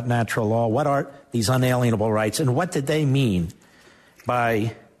talk about natural law? What are these unalienable rights, and what did they mean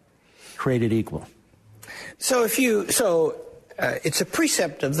by created equal? So it's a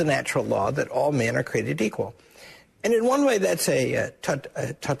precept of the natural law that all men are created equal. And in one way, that's a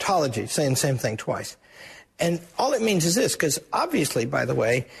tautology, saying the same thing twice. And all it means is this, because obviously, by the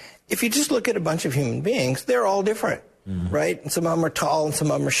way, if you just look at a bunch of human beings, they're all different, right? And some of them are tall and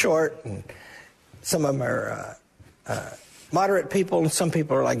some of them are short, and some of them are moderate people, and some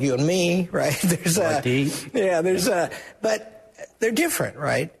people are like you and me, right? But they're different,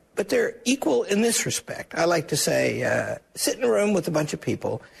 right? But they're equal in this respect. I like to say, sit in a room with a bunch of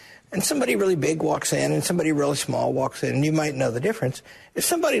people, and somebody really big walks in, and somebody really small walks in, and you might know the difference. If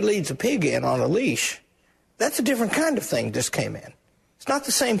somebody leads a pig in on a leash, that's a different kind of thing just came in. It's not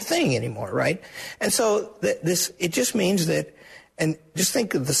the same thing anymore, right? And so it just means that, and just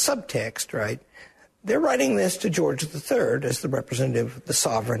think of the subtext, right? They're writing this to George III as the representative, the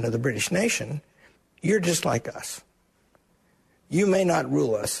sovereign of the British nation. You're just like us. You may not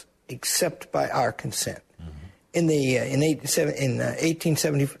rule us except by our consent. In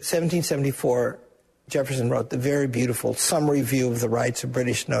 1774, Jefferson wrote the very beautiful summary view of the rights of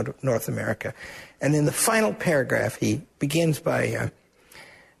British North America. And in the final paragraph, he begins by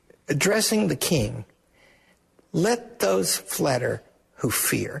addressing the king. Let those flatter who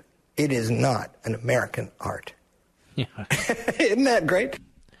fear. It is not an American art. Yeah. Isn't that great?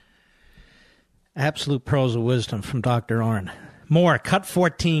 Absolute pearls of wisdom from Dr. Arnn. More. Cut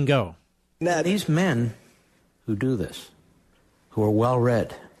 14, go. Now, these men who do this, who are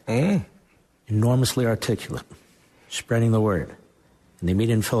well-read, enormously articulate, spreading the word, and they meet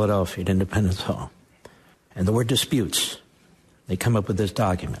in Philadelphia at Independence Hall, and the word disputes, they come up with this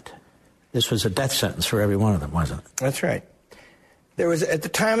document. This was a death sentence for every one of them, wasn't it? That's right. There was, at the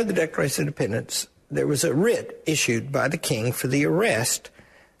time of the Declaration of Independence, there was a writ issued by the king for the arrest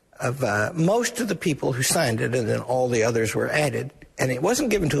of most of the people who signed it, and then all the others were added. And it wasn't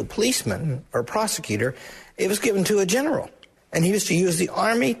given to a policeman or a prosecutor. It was given to a general. And he was to use the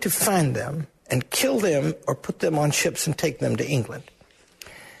army to find them and kill them or put them on ships and take them to England.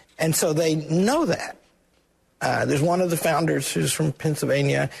 And so they know that. There's one of the founders who's from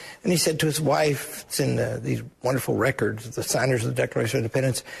Pennsylvania, and he said to his wife, it's in these wonderful records, the signers of the Declaration of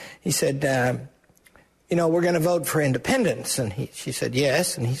Independence, he said, we're going to vote for independence. And she said,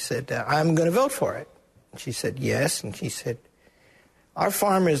 yes. And he said, I'm going to vote for it. And she said, yes. And she said, our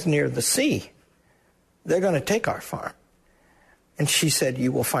farm is near the sea. They're going to take our farm. And she said,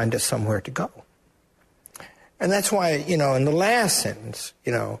 you will find us somewhere to go. And that's why, in the last sentence,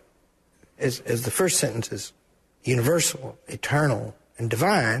 as the first sentence is universal, eternal, and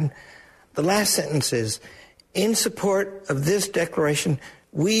divine, the last sentence is, in support of this declaration,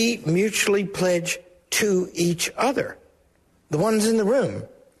 we mutually pledge to each other, the ones in the room,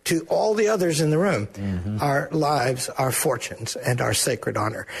 to all the others in the room, our lives, our fortunes, and our sacred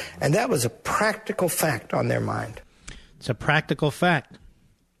honor. And that was a practical fact on their mind. It's a practical fact.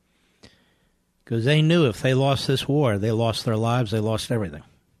 Because they knew if they lost this war, they lost their lives, they lost everything.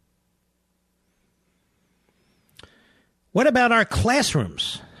 What about our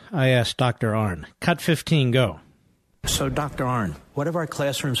classrooms? I asked Dr. Arnn. Cut 15, go. So, Dr. Arnn, what have our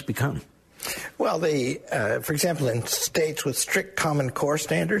classrooms become? Well, for example, in states with strict Common Core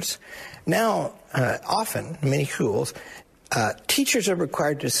standards, now often, in many schools, teachers are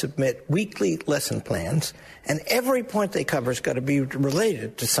required to submit weekly lesson plans, and every point they cover has got to be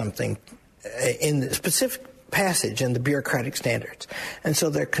related to something in the specific passage in the bureaucratic standards. And so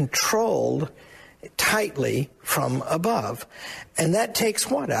they're controlled tightly from above. And that takes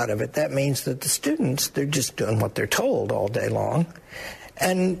what out of it? That means that the students, they're just doing what they're told all day long.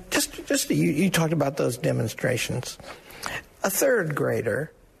 And you talked about those demonstrations. A third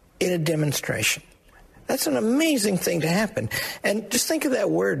grader in a demonstration. That's an amazing thing to happen. And just think of that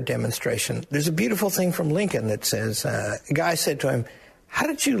word, demonstration. There's a beautiful thing from Lincoln that says, a guy said to him, how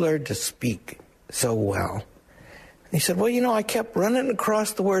did you learn to speak so well? And he said, well, I kept running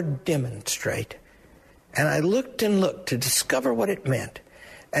across the word demonstrate. And I looked and looked to discover what it meant.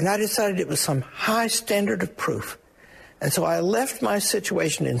 And I decided it was some high standard of proof. And so I left my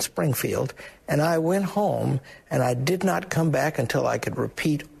situation in Springfield, and I went home, and I did not come back until I could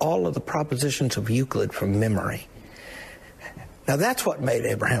repeat all of the propositions of Euclid from memory. Now, that's what made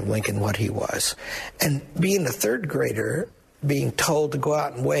Abraham Lincoln what he was. And being a third grader, being told to go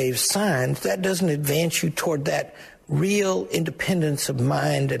out and wave signs, that doesn't advance you toward that real independence of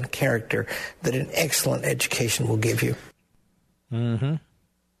mind and character that an excellent education will give you. Then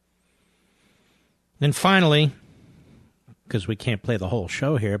finally, because we can't play the whole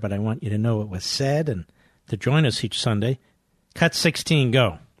show here, but I want you to know what was said and to join us each Sunday, cut 16,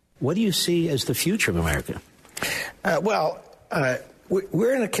 go. What do you see as the future of America?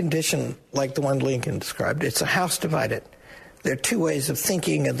 We're in a condition like the one Lincoln described. It's a house divided. There are two ways of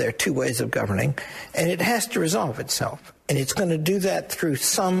thinking and there are two ways of governing, and it has to resolve itself. And it's going to do that through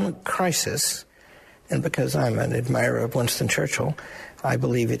some crisis. And because I'm an admirer of Winston Churchill, I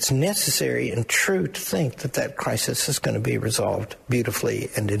believe it's necessary and true to think that that crisis is going to be resolved beautifully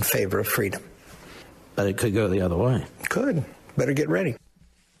and in favor of freedom. But it could go the other way. Could. Better get ready.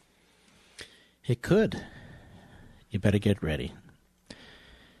 It could. You better get ready.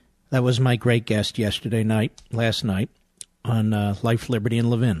 That was my great guest last night, on Life, Liberty, and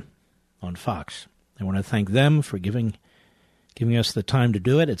Levin on Fox. I want to thank them for giving us the time to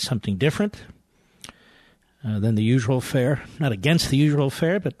do it. It's something different than the usual fare. Not against the usual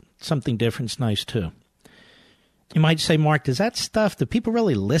fare, but something different is nice, too. You might say, Mark, do people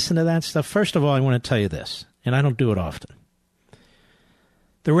really listen to that stuff? First of all, I want to tell you this, and I don't do it often.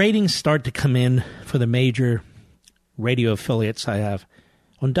 The ratings start to come in for the major radio affiliates I have.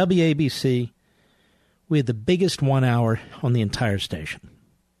 On WABC, we had the biggest 1 hour on the entire station.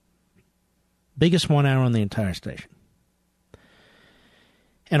 Biggest 1 hour on the entire station.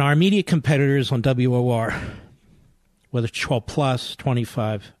 And our immediate competitors on WOR, whether it's 12 plus,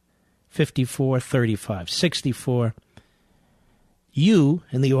 25, 54, 35, 64, you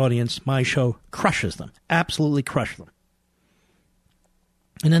in the audience, my show, crushes them. Absolutely crushes them.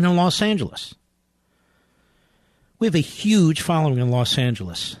 And then in Los Angeles, we have a huge following in Los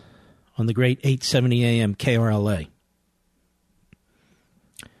Angeles on the great 870 AM KRLA.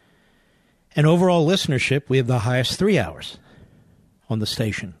 And overall listenership, we have the highest 3 hours on the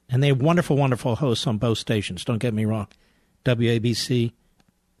station. And they have wonderful, wonderful hosts on both stations, don't get me wrong, WABC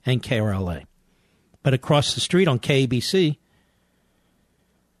and KRLA. But across the street on KABC,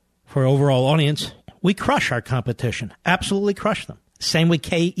 for overall audience, we crush our competition, absolutely crush them. Same with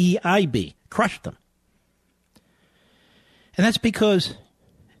KEIB, crush them. And that's because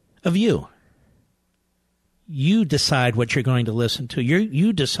of you. You decide what you're going to listen to.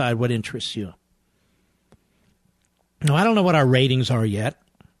 You decide what interests you. Now, I don't know what our ratings are yet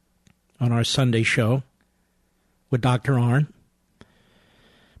on our Sunday show with Dr. Arnn.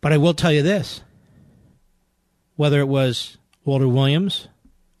 But I will tell you this. Whether it was Walter Williams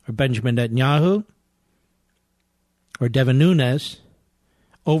or Benjamin Netanyahu or Devin Nunes,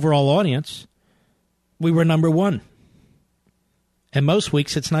 overall audience, we were number one. And most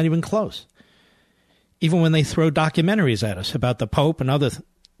weeks, it's not even close. Even when they throw documentaries at us about the Pope and other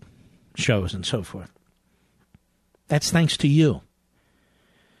shows and so forth. That's thanks to you.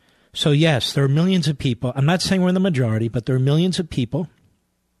 So, yes, there are millions of people. I'm not saying we're in the majority, but there are millions of people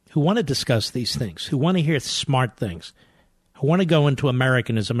who want to discuss these things, who want to hear smart things, who want to go into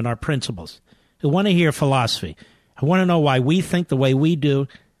Americanism and our principles, who want to hear philosophy, who want to know why we think the way we do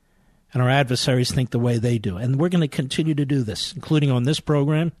and our adversaries think the way they do. And we're going to continue to do this, including on this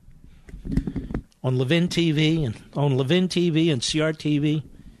program, on Levin TV and CRTV.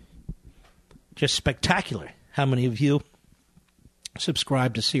 Just spectacular how many of you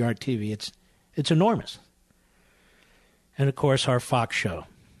subscribe to CRTV. It's enormous. And, of course, our Fox show.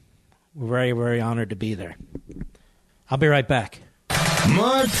 We're very, very honored to be there. I'll be right back.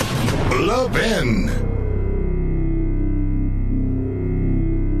 Mark Levin.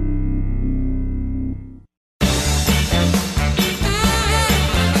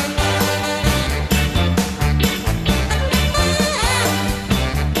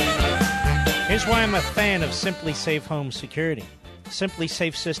 Here's why I'm a fan of Simply Safe Home Security. Simply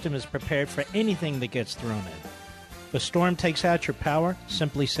Safe system is prepared for anything that gets thrown in. If a storm takes out your power,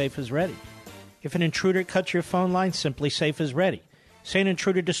 Simply Safe is ready. If an intruder cuts your phone line, Simply Safe is ready. Say an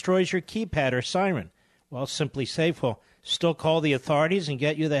intruder destroys your keypad or siren, well, Simply Safe will still call the authorities and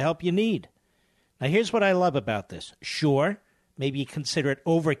get you the help you need. Now, here's what I love about this. Sure, maybe you consider it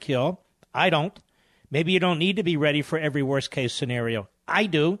overkill. I don't. Maybe you don't need to be ready for every worst-case scenario. I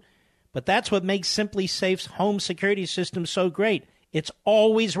do. But that's what makes Simply Safe's home security system so great. It's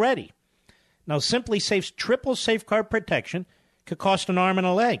always ready. Now, Simply Safe's triple safeguard protection could cost an arm and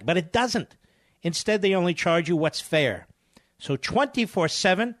a leg, but it doesn't. Instead, they only charge you what's fair. So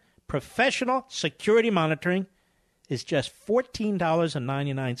 24/7 professional security monitoring is just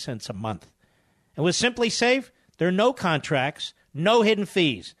 $14.99 a month. And with Simply Safe, there are no contracts, no hidden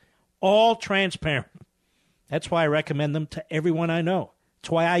fees, all transparent. That's why I recommend them to everyone I know. That's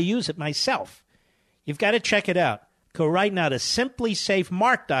why I use it myself. You've got to check it out. Go right now to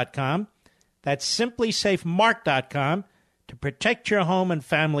simplysafemark.com. That's simplysafemark.com to protect your home and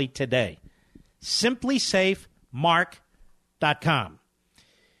family today. simplysafemark.com.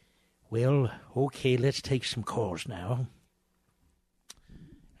 Well, okay, let's take some calls now.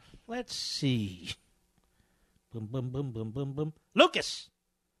 Let's see. Boom, boom, boom, boom, boom, boom.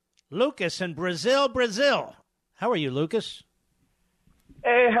 Lucas in Brazil. How are you, Lucas?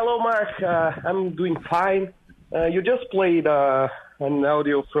 Hey, hello, Mark. I'm doing fine. You just played an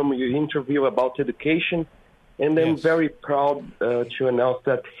audio from your interview about education, and I'm very proud to announce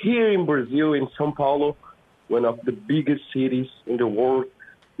that here in Brazil, in São Paulo, one of the biggest cities in the world,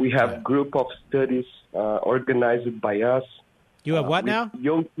 We have group of studies organized by us. You have what now?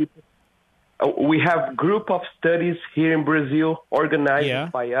 Young people. We have group of studies here in Brazil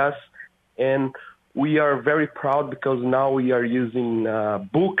organized by us, and we are very proud because now we are using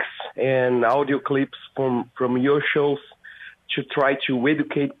books and audio clips from your shows to try to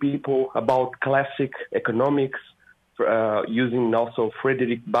educate people about classic economics, using also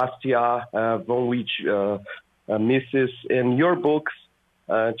Frederick Bastiat, von Which, Mises, and your books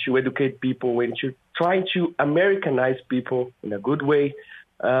to educate people and to try to Americanize people in a good way.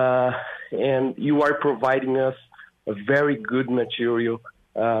 And you are providing us a very good material.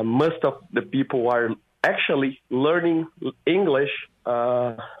 Most of the people are actually learning English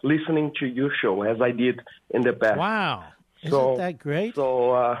listening to your show, as I did in the past. Wow. Isn't that great?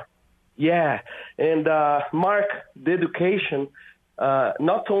 So, yeah. And, Mark, the education,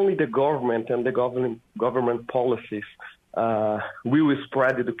 not only the government and the government policies, we will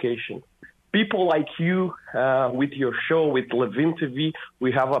spread education. People like you, with your show, with Levin TV,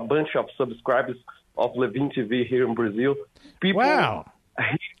 we have a bunch of subscribers of Levin TV here in Brazil. Wow.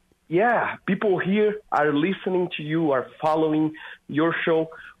 Yeah, people here are listening to you, are following your show.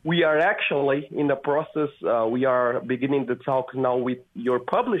 We are actually in the process. We are beginning to talk now with your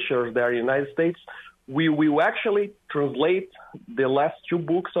publishers there in the United States. We will actually translate the last 2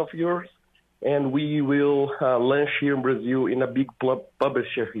 books of yours, and we will launch here in Brazil in a big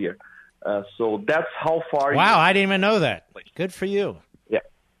publisher here. So that's how far. Wow, I didn't even know that. Good for you.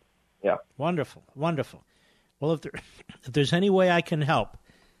 Yeah. Wonderful. Well, if there's any way I can help,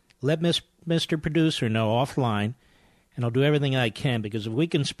 let Mr. Producer know offline, and I'll do everything I can, because if we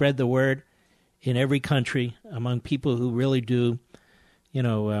can spread the word in every country among people who really do,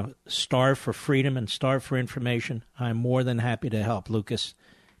 starve for freedom and starve for information, I'm more than happy to help, Lucas.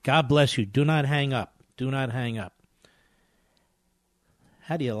 God bless you. Do not hang up. Do not hang up.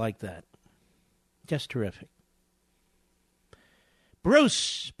 How do you like that? Just terrific.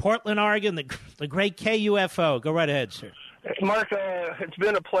 Bruce, Portland, Oregon, the great KUFO. Go right ahead, sir. Mark, it's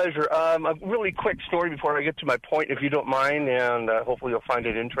been a pleasure. A really quick story before I get to my point, if you don't mind, and hopefully you'll find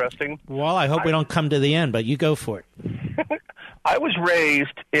it interesting. Well, I hope we don't come to the end, but you go for it. I was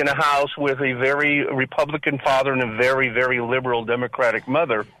raised in a house with a very Republican father and a very, very liberal Democratic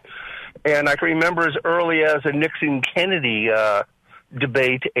mother. And I can remember as early as a Nixon-Kennedy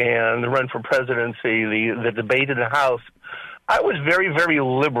debate and the run for presidency, the debate in the House, I was very, very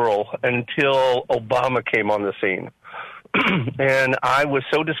liberal until Obama came on the scene. And I was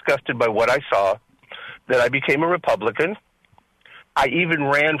so disgusted by what I saw that I became a Republican. I even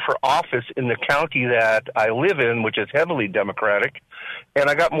ran for office in the county that I live in, which is heavily Democratic, and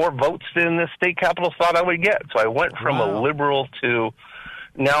I got more votes than the state capitol thought I would get. So I went from a liberal to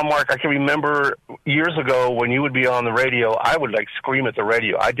now, Mark, I can remember years ago when you would be on the radio, I would scream at the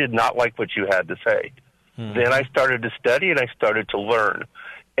radio. I did not like what you had to say. Then I started to study and I started to learn.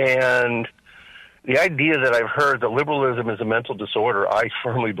 And the idea that I've heard that liberalism is a mental disorder, I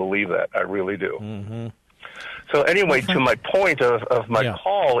firmly believe that. I really do. So anyway, to my point of my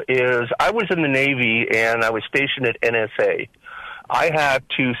call is I was in the Navy and I was stationed at NSA. I had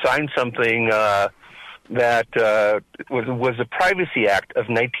to sign something that was the Privacy Act of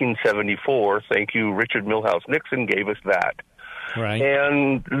 1974. Thank you, Richard Milhouse Nixon gave us that. Right.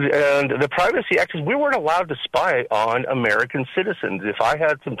 And the Privacy Act is we weren't allowed to spy on American citizens. If I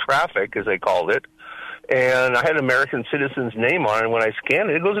had some traffic, as they called it, and I had an American citizen's name on it, and when I scan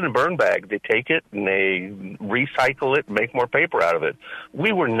it, it goes in a burn bag. They take it and they recycle it and make more paper out of it.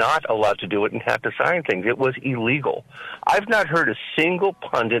 We were not allowed to do it and had to sign things. It was illegal. I've not heard a single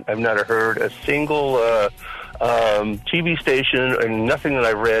pundit. I've not heard a single TV station, and nothing that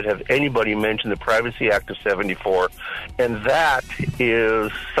I've read have anybody mentioned the Privacy Act of 74. And that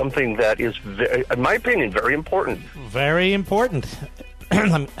is something that is, in my opinion, very important. Very important.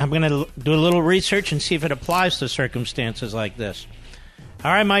 I'm going to do a little research and see if it applies to circumstances like this.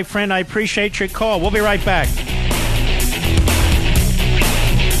 All right, my friend, I appreciate your call. We'll be right back.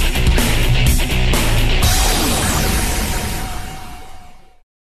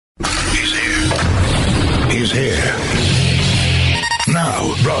 He's here.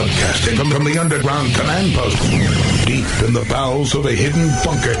 Now, broadcasting from the underground command post, deep in the bowels of a hidden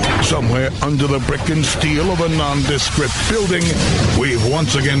bunker, somewhere under the brick and steel of a nondescript building, we've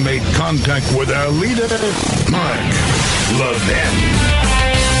once again made contact with our leader, Mark Levin.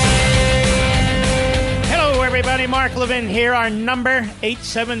 Hello, everybody. Mark Levin here. Our number,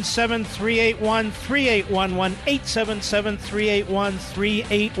 877-381-3811,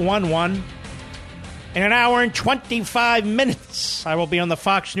 877-381-3811. In an hour and 25 minutes, I will be on the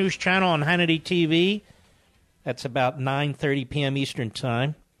Fox News channel on Hannity TV. That's about 9:30 p.m. Eastern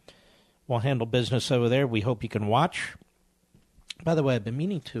Time. will handle business over there. We hope you can watch. By the way, I've been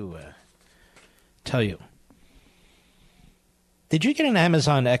meaning to tell you. Did you get an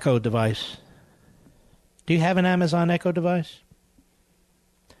Amazon Echo device? Do you have an Amazon Echo device?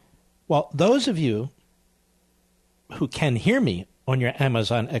 Well, those of you who can hear me on your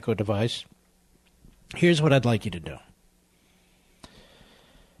Amazon Echo device, here's what I'd like you to do.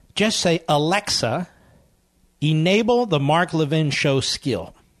 Just say, Alexa, enable the Mark Levin Show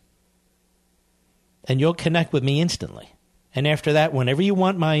skill. And you'll connect with me instantly. And after that, whenever you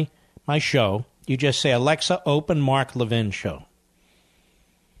want my show, you just say, Alexa, open Mark Levin Show.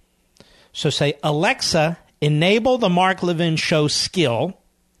 So say, Alexa, enable the Mark Levin Show skill.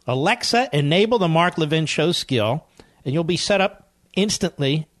 Alexa, enable the Mark Levin Show skill. And you'll be set up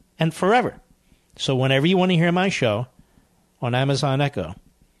instantly and forever. So whenever you want to hear my show on Amazon Echo,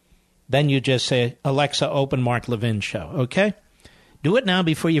 then you just say, Alexa, open Mark Levin Show. Okay? Do it now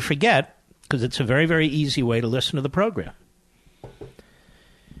before you forget, because it's a very, very easy way to listen to the program.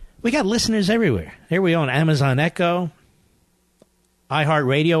 We got listeners everywhere. Here we are on Amazon Echo,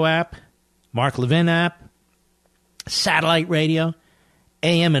 iHeartRadio app, Mark Levin app, satellite radio,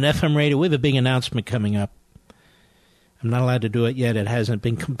 AM and FM radio. We have a big announcement coming up. I'm not allowed to do it yet. It hasn't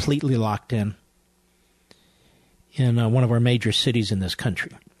been completely locked in one of our major cities in this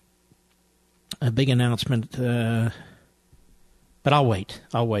country. A big announcement, but I'll wait.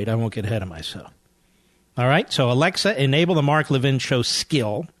 I won't get ahead of myself. All right, so Alexa, enable the Mark Levin Show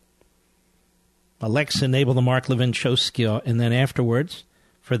skill. Alexa, enable the Mark Levin Show skill. And then afterwards,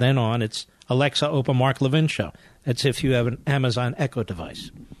 for then on, it's Alexa, open Mark Levin Show. That's if you have an Amazon Echo device.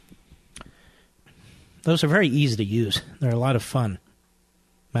 Those are very easy to use. They're a lot of fun.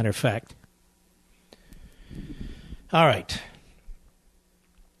 Matter of fact. All right.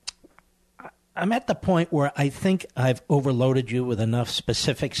 I'm at the point where I think I've overloaded you with enough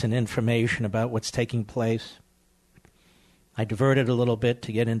specifics and information about what's taking place. I diverted a little bit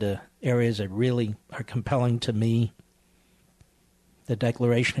to get into areas that really are compelling to me. The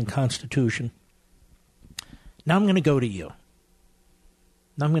Declaration and Constitution. Now I'm going to go to you.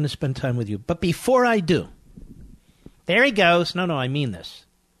 Now I'm going to spend time with you. But before I do, there he goes. No, I mean this.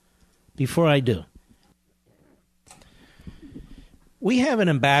 Before I do, we have an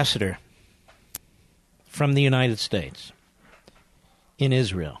ambassador from the United States in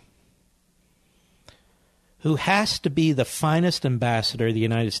Israel who has to be the finest ambassador the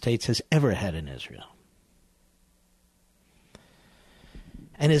United States has ever had in Israel.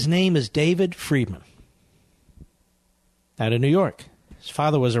 And his name is David Friedman, out of New York. His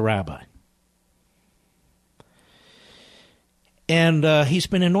father was a rabbi. And he's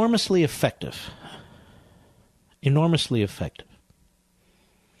been enormously effective. Enormously effective.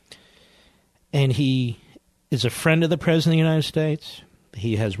 And he is a friend of the President of the United States.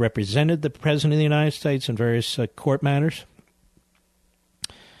 He has represented the President of the United States in various court matters.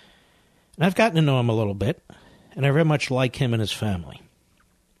 And I've gotten to know him a little bit, and I very much like him and his family.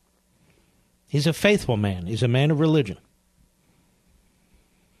 He's a faithful man. He's a man of religion.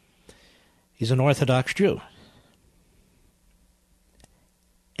 He's an Orthodox Jew.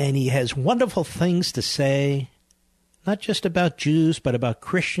 And he has wonderful things to say, not just about Jews, but about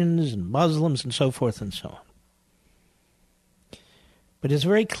Christians and Muslims and so forth and so on. But he's a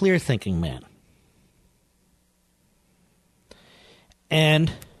very clear-thinking man.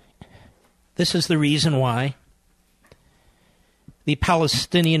 And this is the reason why the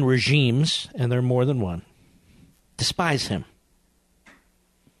Palestinian regimes, and there are more than one, despise him.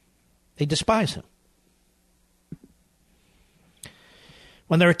 They despise him.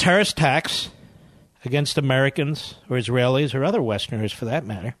 When there are terrorist attacks against Americans or Israelis or other Westerners for that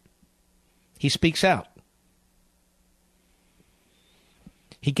matter, he speaks out.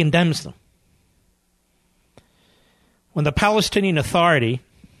 He condemns them. When the Palestinian Authority,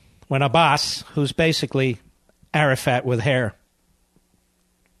 when Abbas, who's basically Arafat with hair,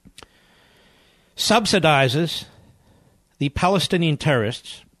 subsidizes the Palestinian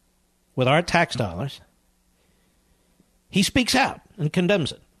terrorists with our tax dollars, he speaks out and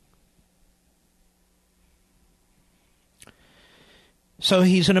condemns it. So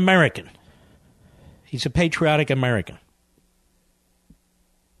he's an American. He's a patriotic American.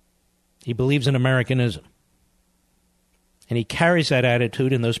 He believes in Americanism. And he carries that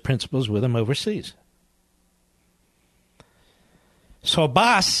attitude and those principles with him overseas. So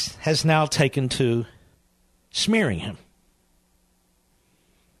Abbas has now taken to smearing him.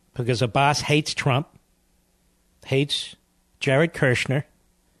 Because Abbas hates Trump, hates Jared Kushner,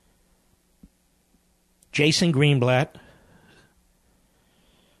 Jason Greenblatt,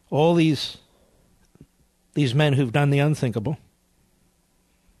 all these men who've done the unthinkable.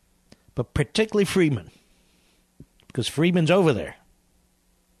 but particularly Friedman, because Friedman's over there.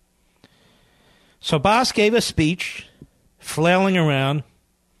 So Abbas gave a speech, flailing around,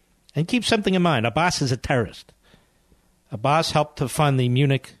 and keep something in mind. Abbas is a terrorist. Abbas helped to fund the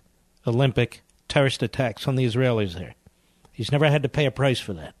Munich Olympic terrorist attacks on the Israelis there. He's never had to pay a price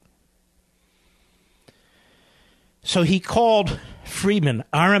for that. So he called Friedman,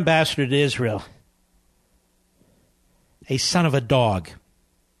 our ambassador to Israel, a son of a dog.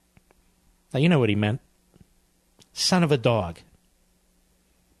 Now, you know what he meant. Son of a dog.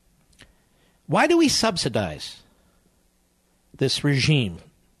 Why do we subsidize this regime,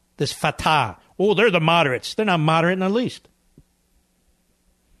 this Fatah? Oh, they're the moderates. They're not moderate in the least.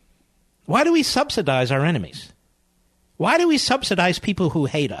 Why do we subsidize our enemies? Why do we subsidize people who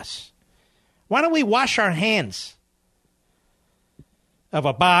hate us? Why don't we wash our hands of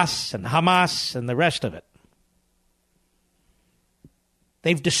Abbas and Hamas and the rest of it?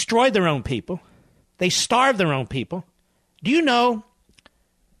 They've destroyed their own people. They starved their own people. Do you know,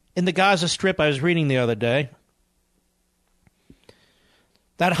 in the Gaza Strip I was reading the other day,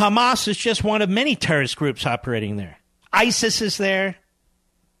 that Hamas is just one of many terrorist groups operating there. ISIS is there.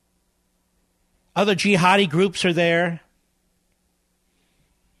 Other jihadi groups are there.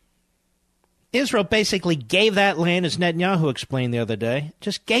 Israel basically gave that land, as Netanyahu explained the other day,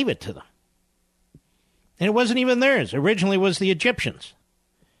 just gave it to them. And it wasn't even theirs. Originally it was the Egyptians.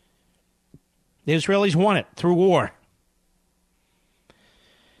 The Israelis won it through war.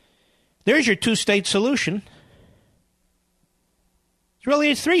 There's your two-state solution. It's really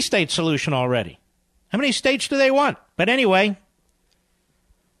a three-state solution already. How many states do they want? But anyway,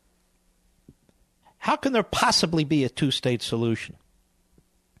 how can there possibly be a two-state solution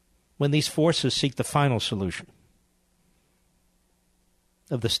when these forces seek the final solution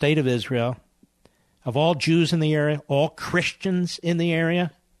of the state of Israel, of all Jews in the area, all Christians in the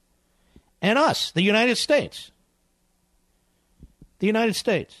area, and us, the United States? The United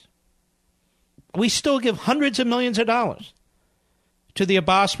States. We still give hundreds of millions of dollars to the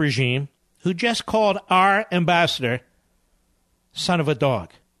Abbas regime, who just called our ambassador son of a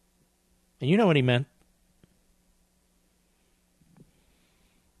dog. And you know what he meant.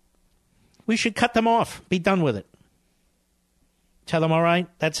 We should cut them off. Be done with it. Tell them, all right,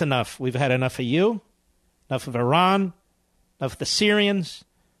 that's enough. We've had enough of you, enough of Iran, enough of the Syrians,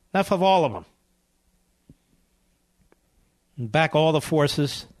 enough of all of them. And back all the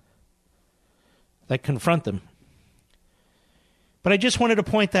forces that confront them. But I just wanted to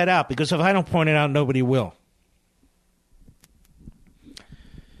point that out, because if I don't point it out, nobody will.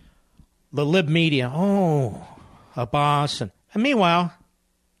 The lib media, oh, Abbas. And meanwhile,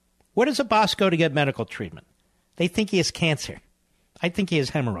 where does Abbas go to get medical treatment? They think he has cancer. I think he has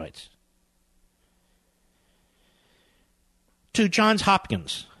hemorrhoids. To Johns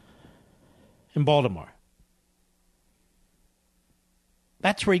Hopkins in Baltimore.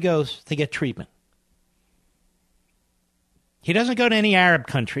 That's where he goes to get treatment. He doesn't go to any Arab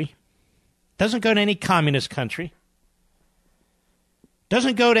country, doesn't go to any communist country,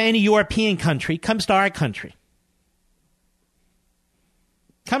 doesn't go to any European country, comes to our country.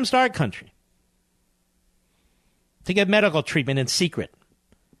 Comes to our country to get medical treatment in secret.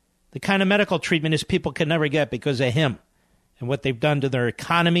 The kind of medical treatment his people can never get because of him and what they've done to their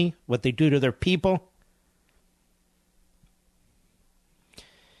economy, what they do to their people.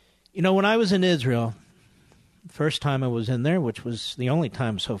 You know, when I was in Israel, the first time I was in there, which was the only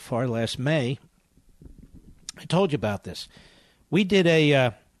time so far, last May, I told you about this. We did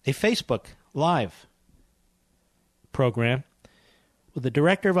a Facebook Live program with the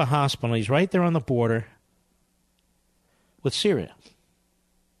director of a hospital. He's right there on the border with Syria.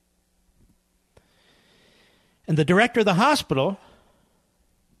 And the director of the hospital,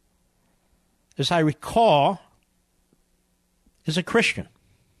 as I recall, is a Christian.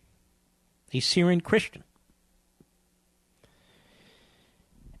 A Syrian Christian.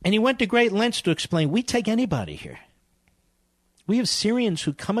 And he went to great lengths to explain, we take anybody here. We have Syrians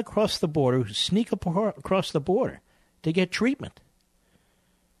who come across the border, who sneak across the border to get treatment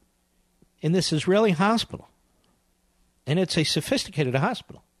in this Israeli hospital. And it's a sophisticated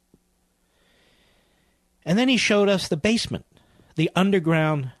hospital. And then he showed us the basement, the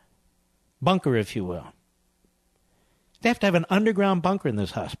underground bunker, if you will. They have to have an underground bunker in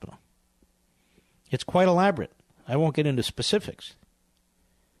this hospital. It's quite elaborate. I won't get into specifics.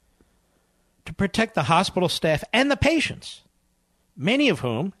 To protect the hospital staff and the patients, many of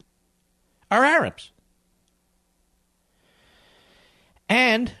whom are Arabs.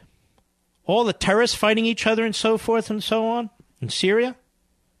 And all the terrorists fighting each other and so forth and so on in Syria,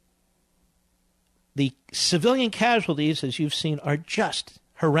 the civilian casualties, as you've seen, are just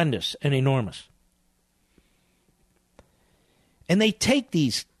horrendous and enormous. And they take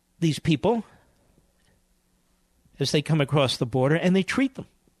these people as they come across the border and they treat them.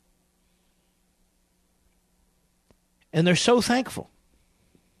 And they're so thankful.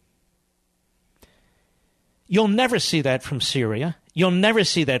 You'll never see that from Syria. You'll never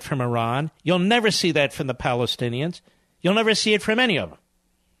see that from Iran. You'll never see that from the Palestinians. You'll never see it from any of them.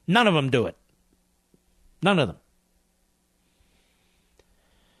 None of them do it. None of them.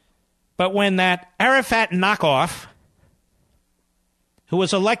 But when that Arafat knockoff, who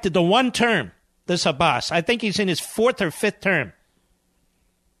was elected to one term, this Abbas, I think he's in his 4th or 5th term,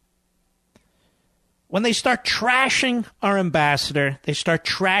 when they start trashing our ambassador, they start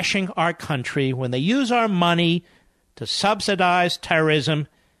trashing our country, when they use our money to subsidize terrorism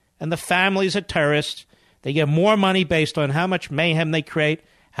and the families of terrorists, they get more money based on how much mayhem they create,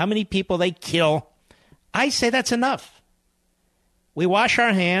 how many people they kill. I say that's enough. We wash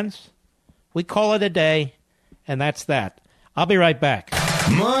our hands, we call it a day, and that's that. I'll be right back.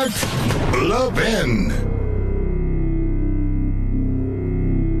 Mark Levin.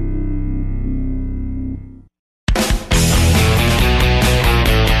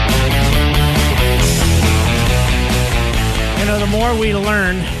 The more we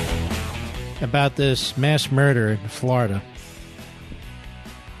learn about this mass murder in Florida,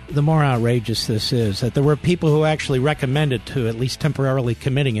 the more outrageous this is. That there were people who actually recommended to at least temporarily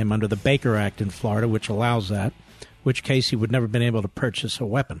committing him under the Baker Act in Florida, which allows that, which case he would never have been able to purchase a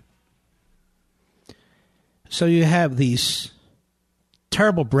weapon. So you have these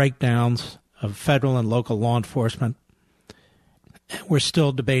terrible breakdowns of federal and local law enforcement. We're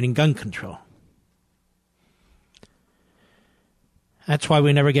still debating gun control. That's why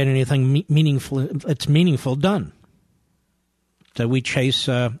we never get anything meaningful done. So we chase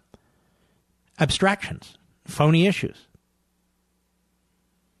abstractions, phony issues.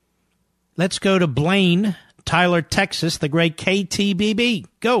 Let's go to Blaine, Tyler, Texas, the great KTBB.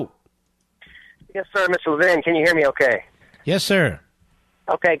 Go. Yes, sir, Mr. Levin. Can you hear me okay? Yes, sir.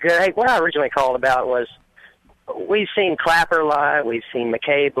 Okay, good. Hey, what I originally called about was we've seen Clapper lie, we've seen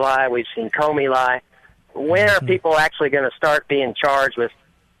McCabe lie, we've seen Comey lie. When are people actually going to start being charged with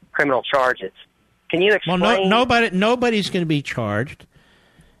criminal charges? Can you explain? Well, nobody's going to be charged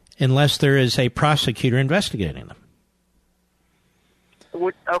unless there is a prosecutor investigating them.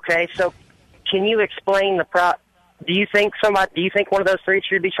 Okay, so can you explain do you think one of those three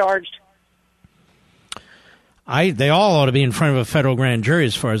should be charged? They all ought to be in front of a federal grand jury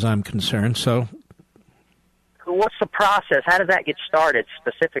as far as I'm concerned, so. What's the process? How does that get started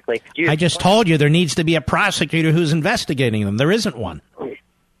specifically? I just told you there needs to be a prosecutor who's investigating them. There isn't one.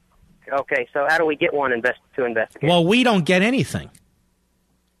 Okay, so how do we get one to investigate? Well, we don't get anything.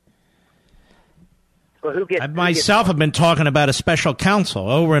 Well, I myself have been talking about a special counsel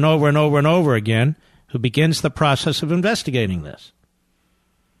over and over and over and over again who begins the process of investigating this.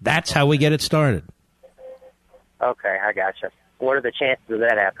 That's how we get it started. Okay, I gotcha. What are the chances of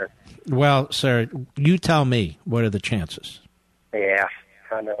that happening? Well, sir, you tell me. What are the chances? Yeah,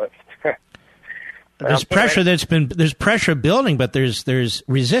 I know it. There's pressure there's pressure building, but there's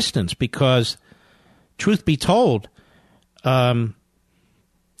resistance because, truth be told, can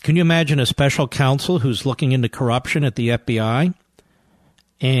you imagine a special counsel who's looking into corruption at the FBI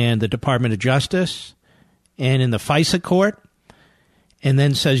and the Department of Justice and in the FISA court, and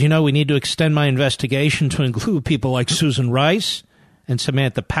then says, we need to extend my investigation to include people like Susan Rice and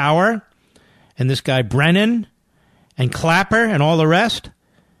Samantha Power and this guy Brennan and Clapper and all the rest?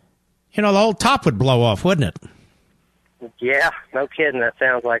 The whole top would blow off, wouldn't it? Yeah, no kidding. That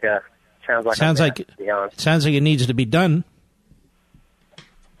sounds like it needs to be done.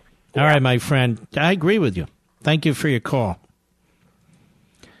 Yeah. All right, my friend. I agree with you. Thank you for your call.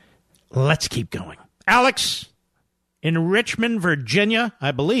 Let's keep going. Alex in Richmond, Virginia,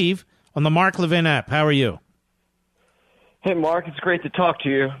 I believe, on the Mark Levin app. How are you? Hey, Mark. It's great to talk to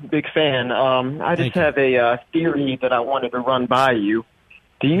you. Big fan. I just have a theory that I wanted to run by you.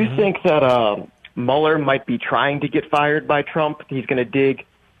 Do you think that Mueller might be trying to get fired by Trump? He's going to dig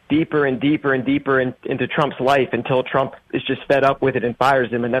deeper and deeper and deeper into Trump's life until Trump is just fed up with it and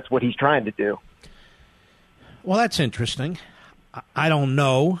fires him, and that's what he's trying to do. Well, that's interesting. I don't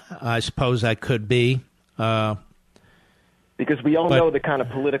know. I suppose that could be. Because we all know the kind of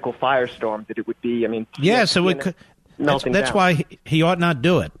political firestorm that it would be. I mean, yes, it would. That's why he ought not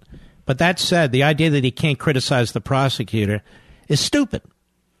do it. But that said, the idea that he can't criticize the prosecutor is stupid.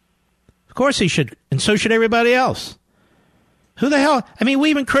 Of course he should, and so should everybody else. Who the hell? I mean, we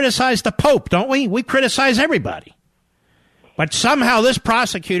even criticize the Pope, don't we? We criticize everybody. But somehow this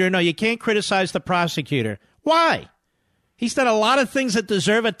prosecutor, no, you can't criticize the prosecutor. Why? He's done a lot of things that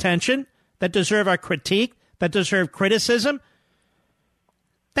deserve attention, that deserve our critique, that deserve criticism.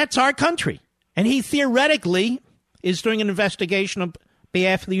 That's our country. And he theoretically is doing an investigation on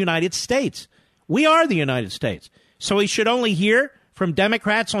behalf of the United States. We are the United States. So he should only hear from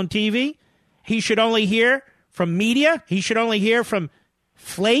Democrats on TV. He should only hear from media. He should only hear from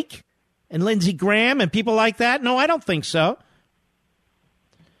Flake and Lindsey Graham and people like that. No, I don't think so.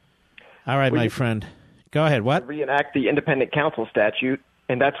 All right, my friend. Go ahead. What? Reenact the independent counsel statute,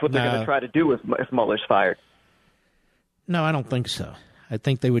 and that's what they're going to try to do if Mueller's fired. No, I don't think so. I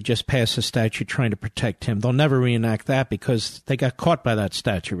think they would just pass a statute trying to protect him. They'll never reenact that because they got caught by that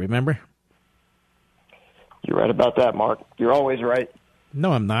statute, remember? You're right about that, Mark. You're always right.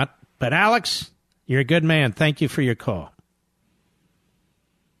 No, I'm not. But, Alex, you're a good man. Thank you for your call.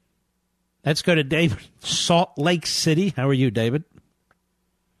 Let's go to David, Salt Lake City. How are you, David?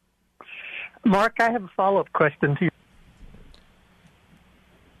 Mark, I have a follow-up question to you.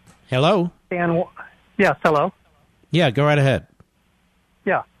 Hello? Yes, hello? Yeah, go right ahead.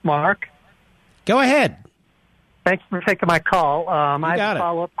 Yeah, Mark? Go ahead. Thanks for taking my call. I have a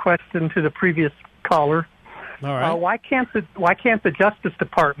follow-up question to the previous caller. All right. Why can't the Justice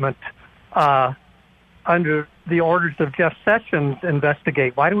Department, under the orders of Jeff Sessions,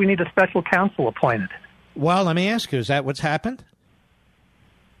 investigate? Why do we need a special counsel appointed? Well, let me ask you, is that what's happened?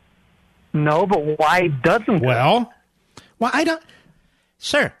 No, but why doesn't it? Well, I don't...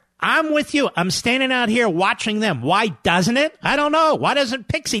 Sir, I'm with you. I'm standing out here watching them. Why doesn't it? I don't know. Why doesn't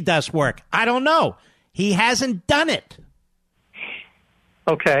pixie dust work? I don't know. He hasn't done it.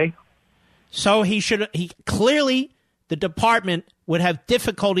 Okay. So clearly the department would have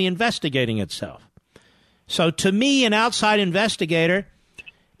difficulty investigating itself. So to me, an outside investigator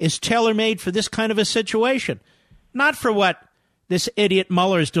is tailor-made for this kind of a situation. Not for what this idiot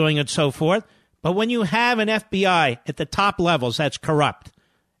Mueller is doing and so forth, but when you have an FBI at the top levels that's corrupt,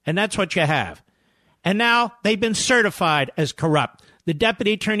 and that's what you have. And now they've been certified as corrupt. The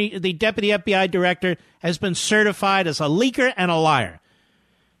deputy FBI director has been certified as a leaker and a liar.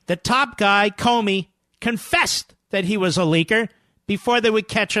 The top guy, Comey, confessed that he was a leaker before they would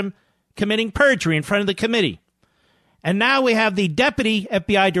catch him committing perjury in front of the committee. And now we have the deputy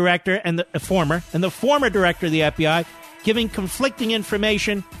FBI director and the former director of the FBI giving conflicting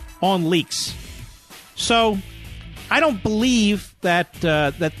information on leaks. So I don't believe that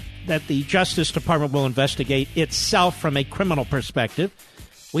the Justice Department will investigate itself from a criminal perspective.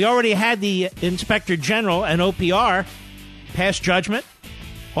 We already had the Inspector General and OPR pass judgment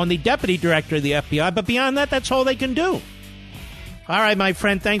on the deputy director of the FBI, but beyond that, that's all they can do. All right, my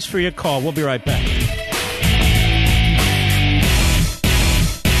friend, thanks for your call. We'll be right back.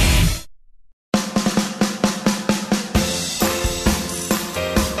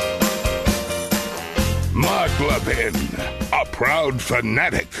 Mark Levin, a proud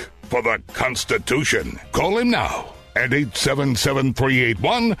fanatic for the Constitution. Call him now at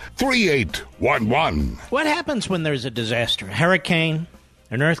 877-381-3811. What happens when there's a disaster? A hurricane,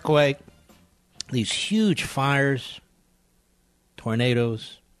 an earthquake, these huge fires,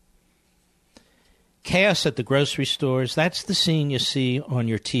 tornadoes, chaos at the grocery stores. That's the scene you see on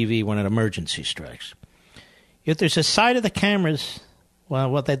your TV when an emergency strikes. Yet there's a side of the cameras,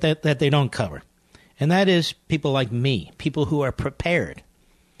 that they don't cover. And that is people like me, people who are prepared.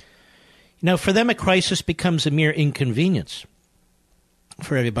 You know, for them, a crisis becomes a mere inconvenience.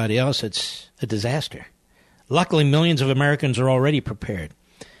 For everybody else, it's a disaster. Luckily, millions of Americans are already prepared.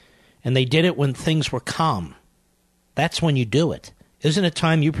 And they did it when things were calm. That's when you do it. Isn't it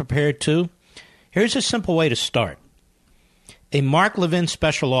time you prepared too? Here's a simple way to start. A Mark Levin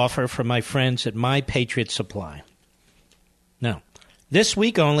special offer from my friends at My Patriot Supply. Now, this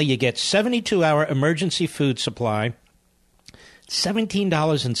week only, you get 72-hour emergency food supply,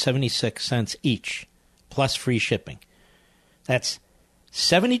 $17.76 each, plus free shipping. That's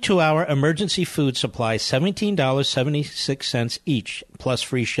 72-hour emergency food supply, $17.76 each, plus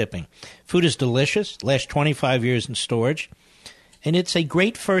free shipping. Food is delicious, lasts 25 years in storage, and it's a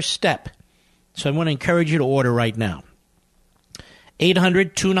great first step. So I want to encourage you to order right now.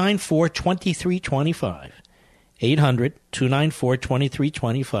 800-294-2325.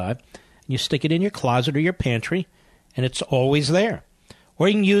 800-294-2325. You stick it in your closet or your pantry, and it's always there. Or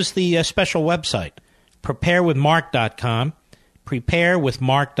you can use the special website, preparewithmark.com,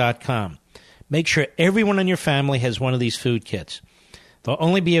 preparewithmark.com. Make sure everyone in your family has one of these food kits. They'll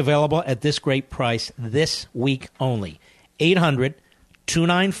only be available at this great price this week only.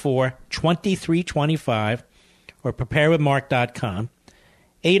 800-294-2325 or preparewithmark.com.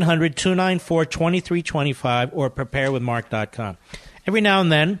 800-294-2325 or preparewithmark.com. Every now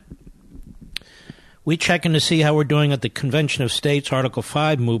and then, We check in to see how we're doing at the Convention of States Article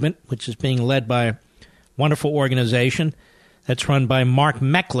 5 movement, which is being led by a wonderful organization that's run by Mark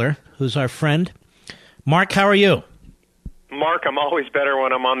Meckler, who's our friend. Mark, how are you? Mark, I'm always better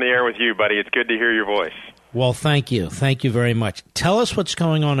when I'm on the air with you, buddy. It's good to hear your voice. Well, thank you. Thank you very much. Tell us what's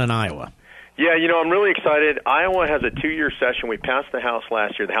going on in Iowa. Yeah, I'm really excited. Iowa has a 2-year session. We passed the House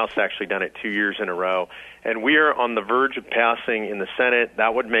last year. The House has actually done it 2 years in a row. And we are on the verge of passing in the Senate.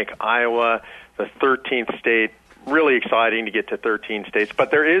 That would make Iowa the 13th state. Really exciting to get to 13 states. But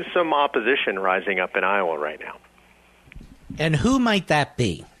there is some opposition rising up in Iowa right now. And who might that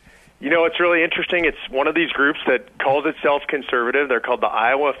be? It's really interesting. It's one of these groups that calls itself conservative. They're called the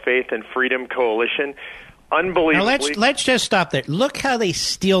Iowa Faith and Freedom Coalition. Unbelievably. Now let's just stop there. Look how they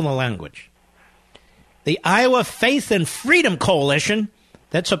steal the language. The Iowa Faith and Freedom Coalition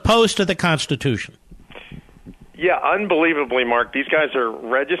that's opposed to the Constitution. Yeah, unbelievably, Mark. These guys are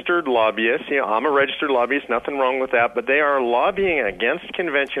registered lobbyists. I'm a registered lobbyist, nothing wrong with that, but they are lobbying against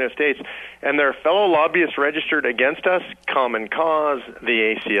Convention of States, and their fellow lobbyists registered against us, Common Cause,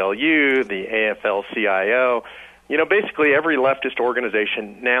 the ACLU, the AFL-CIO, basically every leftist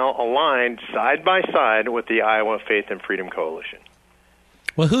organization now aligned side by side with the Iowa Faith and Freedom Coalition.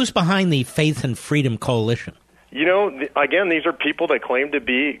 Well, who's behind the Faith and Freedom Coalition? Again, these are people that claim to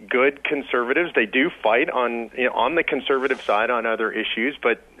be good conservatives. They do fight on the conservative side on other issues,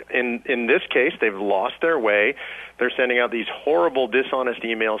 but in this case, they've lost their way. They're sending out these horrible, dishonest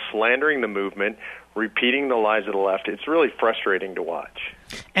emails, slandering the movement, repeating the lies of the left. It's really frustrating to watch.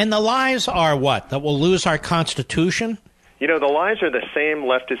 And the lies are what? That we'll lose our Constitution? The lies are the same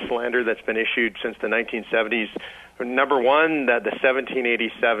leftist slander that's been issued since the 1970s. Number one, that the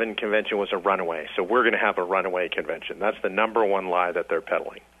 1787 convention was a runaway, so we're going to have a runaway convention. That's the number one lie that they're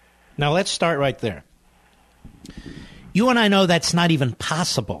peddling. Now, let's start right there. You and I know that's not even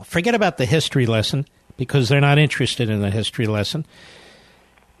possible. Forget about the history lesson, because they're not interested in the history lesson.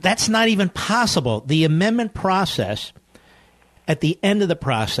 That's not even possible. The amendment process, at the end of the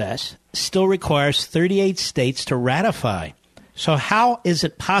process, still requires 38 states to ratify. So how is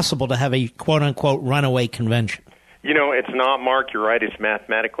it possible to have a quote-unquote runaway convention? It's not, Mark. You're right. It's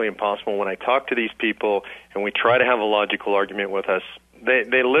mathematically impossible. When I talk to these people and we try to have a logical argument with us,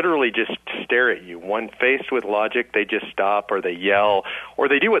 they literally just stare at you. When faced with logic, they just stop or they yell or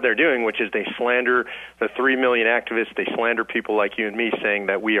they do what they're doing, which is they slander the 3 million activists. They slander people like you and me saying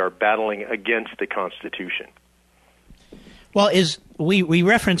that we are battling against the Constitution. Well, we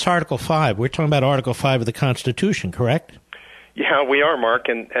reference Article 5. We're talking about Article 5 of the Constitution, correct? Yeah, we are, Mark,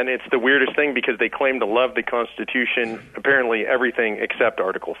 and it's the weirdest thing because they claim to love the Constitution, apparently everything except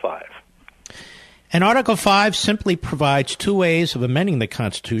Article 5. And Article 5 simply provides 2 ways of amending the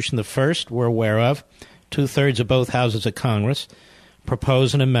Constitution. The first, we're aware of, 2/3 of both houses of Congress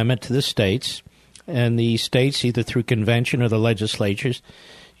propose an amendment to the states, and the states, either through convention or the legislatures,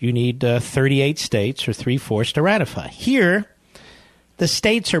 you need 38 states or 3/4 to ratify. Here, the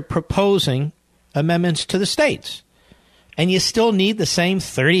states are proposing amendments to the states. And you still need the same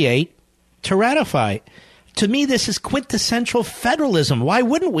 38 to ratify. To me, this is quintessential federalism. Why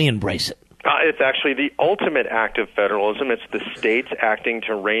wouldn't we embrace it? It's actually the ultimate act of federalism. It's the states acting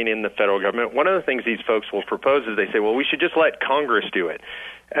to rein in the federal government. One of the things these folks will propose is they say, well, we should just let Congress do it.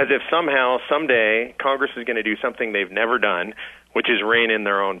 As if somehow, someday, Congress is going to do something they've never done, which is rein in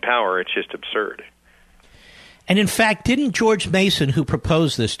their own power. It's just absurd. And in fact, didn't George Mason, who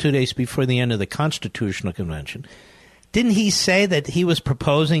proposed this 2 days before the end of the Constitutional Convention, didn't he say that he was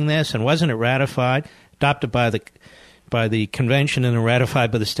proposing this and wasn't it ratified, adopted by the convention and then ratified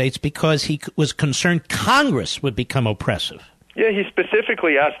by the states because he was concerned Congress would become oppressive? Yeah, he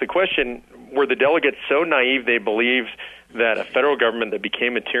specifically asked the question, were the delegates so naive they believed that a federal government that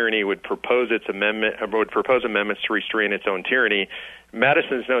became a tyranny would propose amendments to restrain its own tyranny?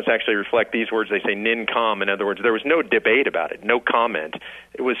 Madison's notes actually reflect these words. They say nin com. In other words, there was no debate about it, no comment.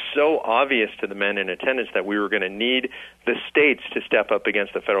 It was so obvious to the men in attendance that we were going to need the states to step up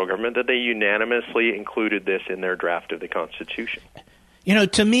against the federal government that they unanimously included this in their draft of the Constitution.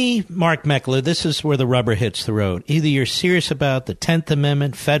 To me, Mark Meckler, this is where the rubber hits the road. Either you're serious about the 10th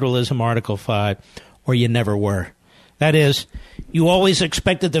Amendment, federalism, Article 5, or you never were. That is, you always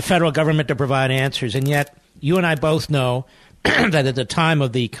expected the federal government to provide answers, and yet you and I both know that at the time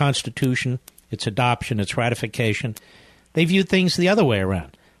of the Constitution, its adoption, its ratification, they viewed things the other way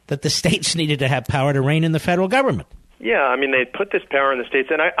around, that the states needed to have power to rein in the federal government. Yeah, they put this power in the states,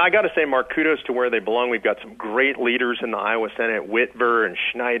 and I got to say, Mark, kudos to where they belong. We've got some great leaders in the Iowa Senate, Whitver and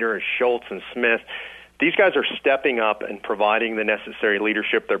Schneider and Schultz and Smith. These guys are stepping up and providing the necessary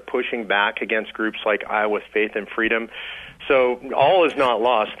leadership. They're pushing back against groups like Iowa Faith and Freedom. So all is not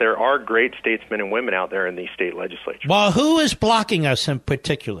lost. There are great statesmen and women out there in these state legislatures. Well, who is blocking us in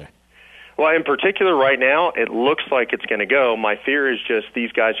particular? Well, in particular, right now, it looks like it's going to go. My fear is just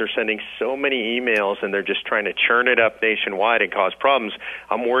these guys are sending so many emails, and they're just trying to churn it up nationwide and cause problems.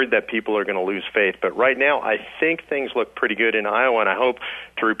 I'm worried that people are going to lose faith. But right now, I think things look pretty good in Iowa, and I hope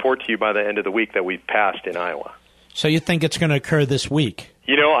to report to you by the end of the week that we've passed in Iowa. So you think it's going to occur this week?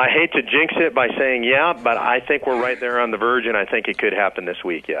 You know, I hate to jinx it by saying yeah, but I think we're right there on the verge, and I think it could happen this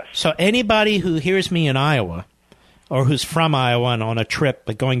week, yes. So anybody who hears me in Iowa or who's from Iowa and on a trip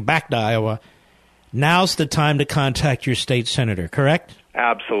but going back to Iowa, now's the time to contact your state senator, correct?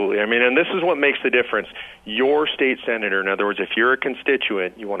 Absolutely. I mean, and this is what makes the difference. Your state senator, in other words, if you're a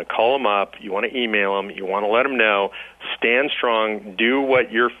constituent, you want to call them up, you want to email them, you want to let them know, stand strong, do what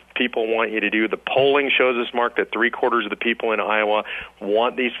your people want you to do. The polling shows us, Mark, that 3/4 of the people in Iowa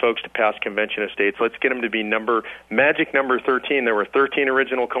want these folks to pass Convention of States. Let's get them to be magic number 13. There were 13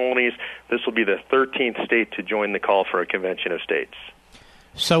 original colonies. This will be the 13th state to join the call for a Convention of States.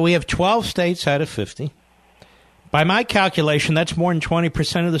 So we have 12 states out of 50. By my calculation, that's more than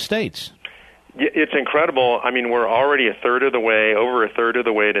 20% of the states. It's incredible. I mean, we're already over a third of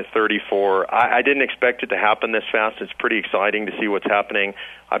the way to 34. I didn't expect it to happen this fast. It's pretty exciting to see what's happening.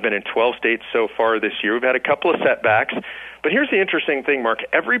 I've been in 12 states so far this year. We've had a couple of setbacks. But here's the interesting thing, Mark.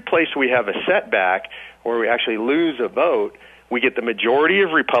 Every place we have a setback where we actually lose a vote, we get the majority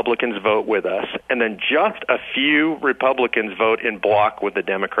of Republicans vote with us, and then just a few Republicans vote in bloc with the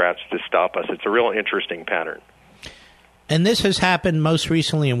Democrats to stop us. It's a real interesting pattern. And this has happened most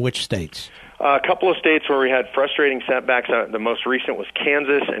recently in which states? A couple of states where we had frustrating setbacks. The most recent was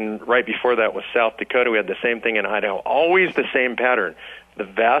Kansas, and right before that was South Dakota. We had the same thing in Idaho. Always the same pattern. The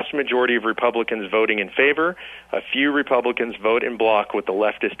vast majority of Republicans voting in favor. A few Republicans vote in bloc with the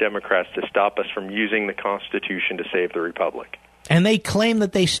leftist Democrats to stop us from using the Constitution to save the Republic. And they claim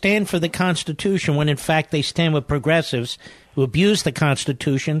that they stand for the Constitution when, in fact, they stand with progressives who abuse the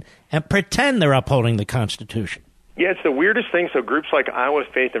Constitution and pretend they're upholding the Constitution. Yeah, it's the weirdest thing. So groups like Iowa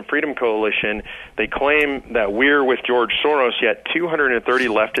Faith and Freedom Coalition, they claim that we're with George Soros, yet 230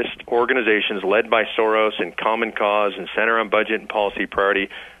 leftist organizations led by Soros and Common Cause and Center on Budget and Policy Priority,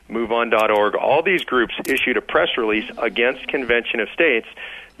 MoveOn.org, all these groups issued a press release against Convention of States.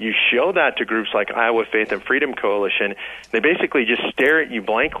 You show that to groups like Iowa Faith and Freedom Coalition, they basically just stare at you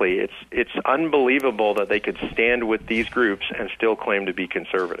blankly. It's unbelievable that they could stand with these groups and still claim to be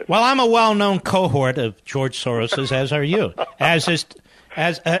conservative. Well, I'm a well-known cohort of George Soros's, as are you, as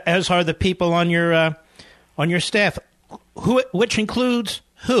are the people on your staff, which includes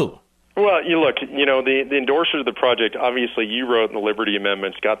who? Well, the endorsers of the project, obviously you wrote the Liberty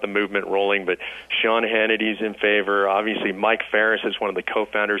Amendments, got the movement rolling, but Sean Hannity's in favor. Obviously, Mike Farris is one of the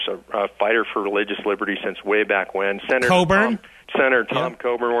co-founders of Fighter for Religious Liberty since way back when. Senator Tom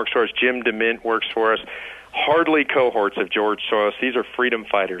Coburn works for us. Jim DeMint works for us. Hardly cohorts of George Soros. These are freedom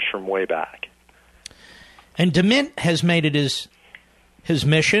fighters from way back. And DeMint has made it his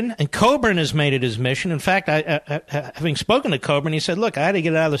mission, and Coburn has made it his mission. In fact, having spoken to Coburn, he said, look, I had to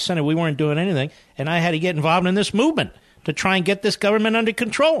get out of the Senate. We weren't doing anything, and I had to get involved in this movement to try and get this government under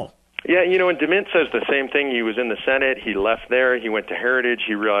control. Yeah, and DeMint says the same thing. He was in the Senate. He left there. He went to Heritage.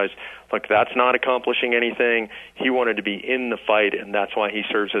 He realized, look, that's not accomplishing anything. He wanted to be in the fight, and that's why he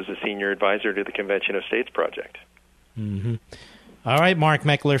serves as a senior advisor to the Convention of States project. Mm-hmm. All right, Mark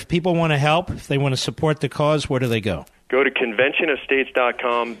Meckler, if people want to help, if they want to support the cause, where do they go? Go to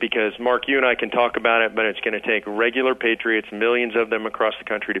conventionofstates.com because, Mark, you and I can talk about it, but it's going to take regular patriots, millions of them across the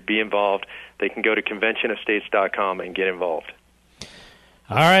country, to be involved. They can go to conventionofstates.com and get involved.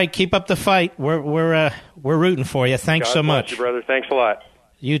 All right, keep up the fight. We're rooting for you. Thanks so much. God bless you, brother. Thanks a lot.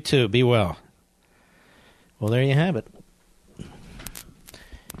 You too. Be well. Well, there you have it.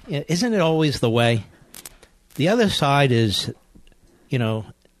 Isn't it always the way? The other side is,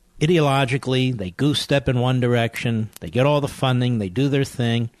 ideologically, they goose step in one direction. They get all the funding. They do their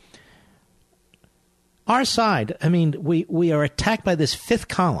thing. Our side, we are attacked by this fifth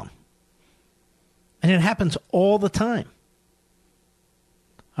column. And it happens all the time.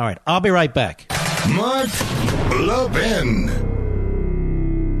 All right, I'll be right back. Mark Levin.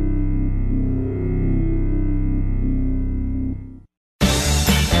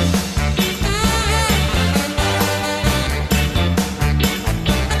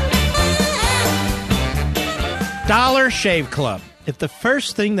 Dollar Shave Club. If the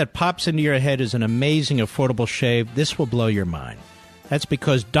first thing that pops into your head is an amazing, affordable shave, this will blow your mind. That's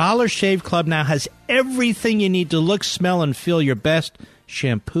because Dollar Shave Club now has everything you need to look, smell, and feel your best.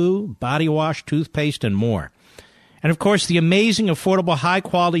 Shampoo, body wash, toothpaste, and more. And, of course, the amazing, affordable,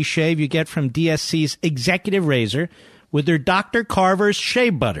 high-quality shave you get from DSC's Executive Razor, with their Dr. Carver's shea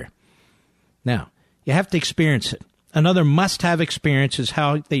butter. Now, you have to experience it. Another must-have experience is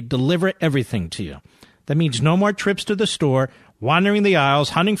how they deliver everything to you. That means no more trips to the store, wandering the aisles,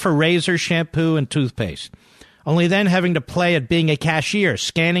 hunting for razor, shampoo, and toothpaste. Only then having to play at being a cashier,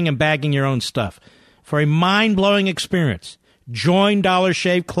 scanning and bagging your own stuff. For a mind-blowing experience, join Dollar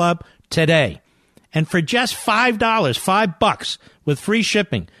Shave Club today. And for just $5, $5 with free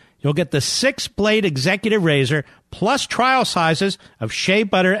shipping, you'll get the 6-blade executive razor plus trial sizes of shea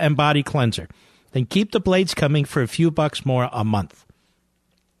butter and body cleanser. Then keep the blades coming for a few bucks more a month.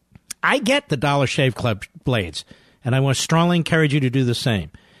 I get the Dollar Shave Club blades, and I want to strongly encourage you to do the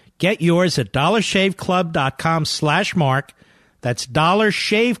same. Get yours at dollarshaveclub.com/Mark. That's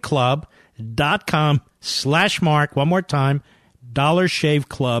dollarshaveclub.com/Mark. One more time,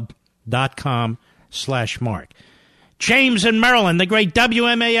 dollarshaveclub.com/Mark. James in Maryland, the great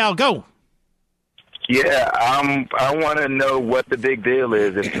WMAL. Go. Yeah, I want to know what the big deal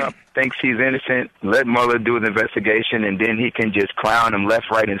is. If Trump thinks he's innocent, let Mueller do the investigation, and then he can just clown him left,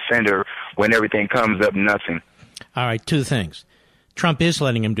 right, and center when everything comes up nothing. All right, two things. Trump is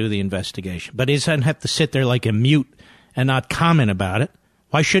letting him do the investigation, but he doesn't have to sit there like a mute and not comment about it.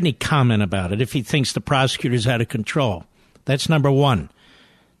 Why shouldn't he comment about it if he thinks the prosecutor's out of control? That's number one.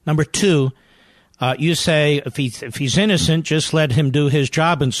 Number two, you say if he's innocent, just let him do his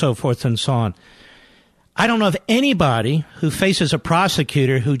job and so forth and so on. I don't know of anybody who faces a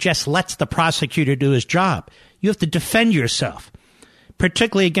prosecutor who just lets the prosecutor do his job. You have to defend yourself,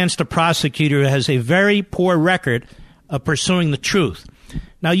 particularly against a prosecutor who has a very poor record of pursuing the truth.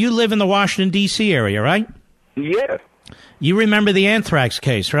 Now, you live in the Washington, D.C. area, right? Yeah. You remember the anthrax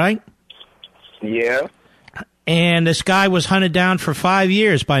case, right? Yeah. And this guy was hunted down for 5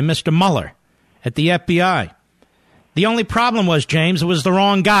 years by Mr. Mueller at the FBI. The only problem was, James, it was the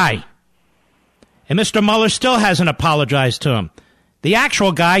wrong guy. And Mr. Mueller still hasn't apologized to him. The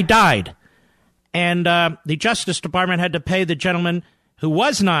actual guy died. And the Justice Department had to pay the gentleman who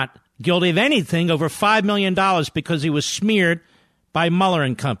was not guilty of anything over $5 million because he was smeared by Mueller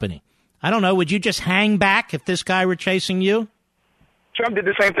and company. I don't know. Would you just hang back if this guy were chasing you? Trump did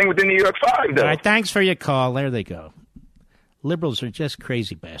the same thing with the New York Five, though. All right, thanks for your call. There they go. Liberals are just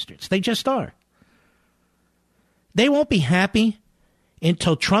crazy bastards. They just are. They won't be happy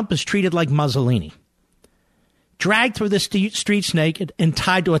until Trump is treated like Mussolini. Dragged through the streets naked and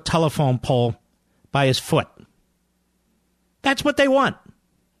tied to a telephone pole by his foot. That's what they want.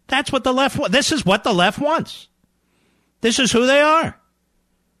 That's what the left wants. This is what the left wants. This is who they are.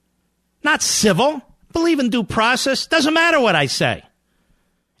 Not civil. Believe in due process. Doesn't matter what I say.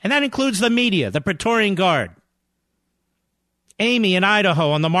 And that includes the media, the Praetorian Guard. Amy in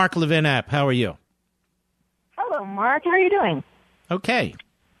Idaho on the Mark Levin app. How are you? Hello, Mark. How are you doing? Okay.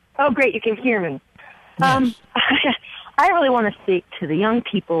 Oh, great. You can hear me. Yes. I really want to speak to the young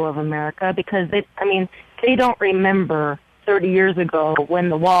people of America because they don't remember 30 years ago when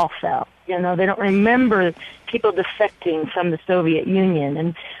the wall fell. You know, they don't remember people defecting from the Soviet Union,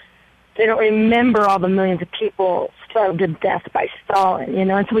 and they don't remember all the millions of people starved to death by Stalin, you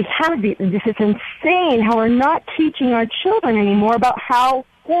know. And so we have this is insane how we're not teaching our children anymore about how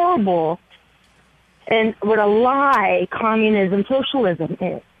horrible and what a lie communism, socialism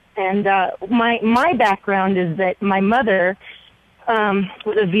is. And my background is that my mother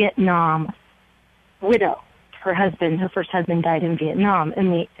was a Vietnam widow. Her first husband died in Vietnam,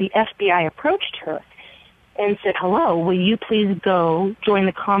 and the FBI approached her and said, hello, will you please go join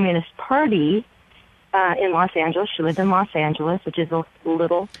the Communist Party in Los Angeles? She lived in Los Angeles, which is a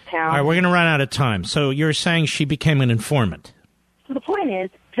little town. All right, we're going to run out of time. So you're saying she became an informant. So the point is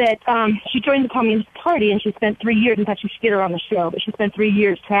that she joined the Communist Party, and she spent 3 years. In fact, you should get her on the show, but she spent 3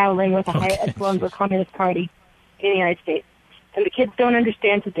 years traveling with the high echelons of the Communist Party in the United States. And the kids don't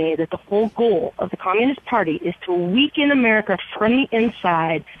understand today that the whole goal of the Communist Party is to weaken America from the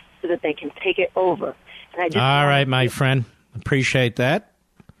inside so that they can take it over. And all right, my friend. Appreciate that.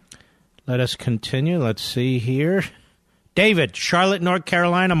 Let us continue. Let's see here. David, Charlotte, North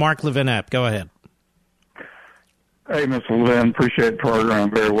Carolina, Mark Levin app. Go ahead. Hey, Mr. Levin, appreciate the program.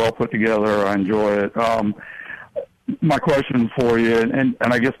 Very well put together. I enjoy it. My question for you, and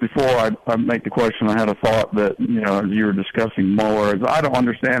I guess before I make the question, I had a thought that, you know, as you were discussing Mueller, is I don't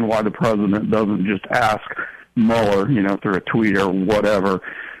understand why the president doesn't just ask Mueller, you know, through a tweet or whatever,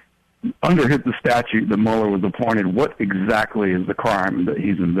 under the statute that Mueller was appointed, what exactly is the crime that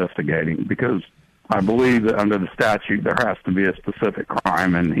he's investigating? Because I believe that under the statute there has to be a specific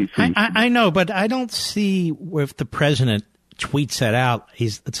crime, and he seems I know, but I don't see if the president tweets that out.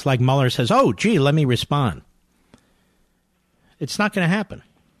 It's like Mueller says, oh, gee, let me respond. It's not going to happen.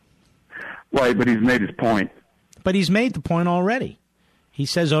 Right, but he's made his point. But he's made the point already. He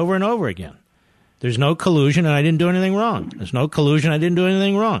says over and over again, there's no collusion and I didn't do anything wrong. There's no collusion, I didn't do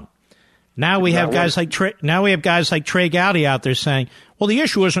anything wrong. Now we have guys like Trey Gowdy out there saying, well, the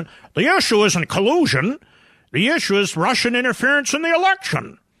issue isn't collusion. The issue is Russian interference in the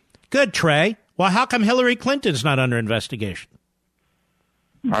election. Good, Trey. Well, how come Hillary Clinton's not under investigation?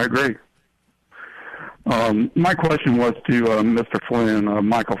 I agree. My question was to Mr. Flynn,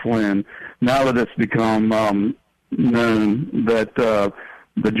 Michael Flynn. Now that it's become known that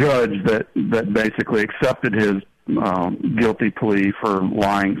the judge that basically accepted his guilty plea for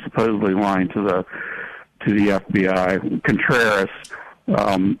supposedly lying to the FBI, Contreras.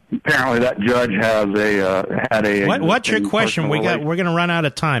 Apparently, that judge had a. What's your question? We're going to run out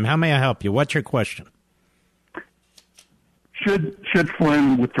of time. How may I help you? What's your question? Should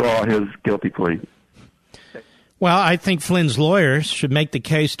Flynn withdraw his guilty plea? Well, I think Flynn's lawyers should make the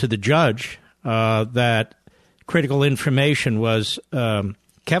case to the judge that critical information was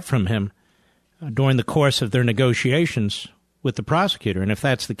kept from him during the course of their negotiations with the prosecutor. And if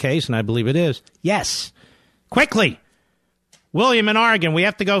that's the case, and I believe it is, yes. Quickly. William in Oregon, we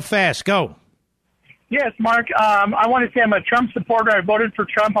have to go fast. Go. Yes, Mark. I want to say I'm a Trump supporter. I voted for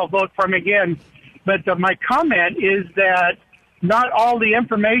Trump. I'll vote for him again. But my comment is that not all the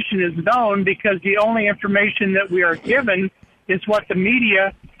information is known because the only information that we are given is what the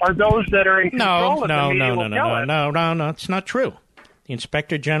media or those that are in control of the media will tell us. No, it's not true. The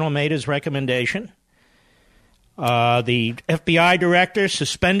Inspector General made his recommendation. The FBI director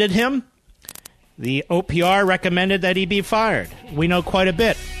suspended him. The OPR recommended that he be fired. We know quite a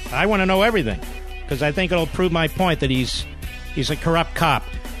bit. I want to know everything because I think it'll prove my point that he's a corrupt cop.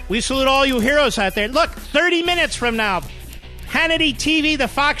 We salute all you heroes out there. Look, 30 minutes from now, Hannity TV, the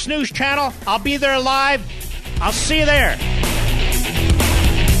Fox News channel. I'll be there live. I'll see you there.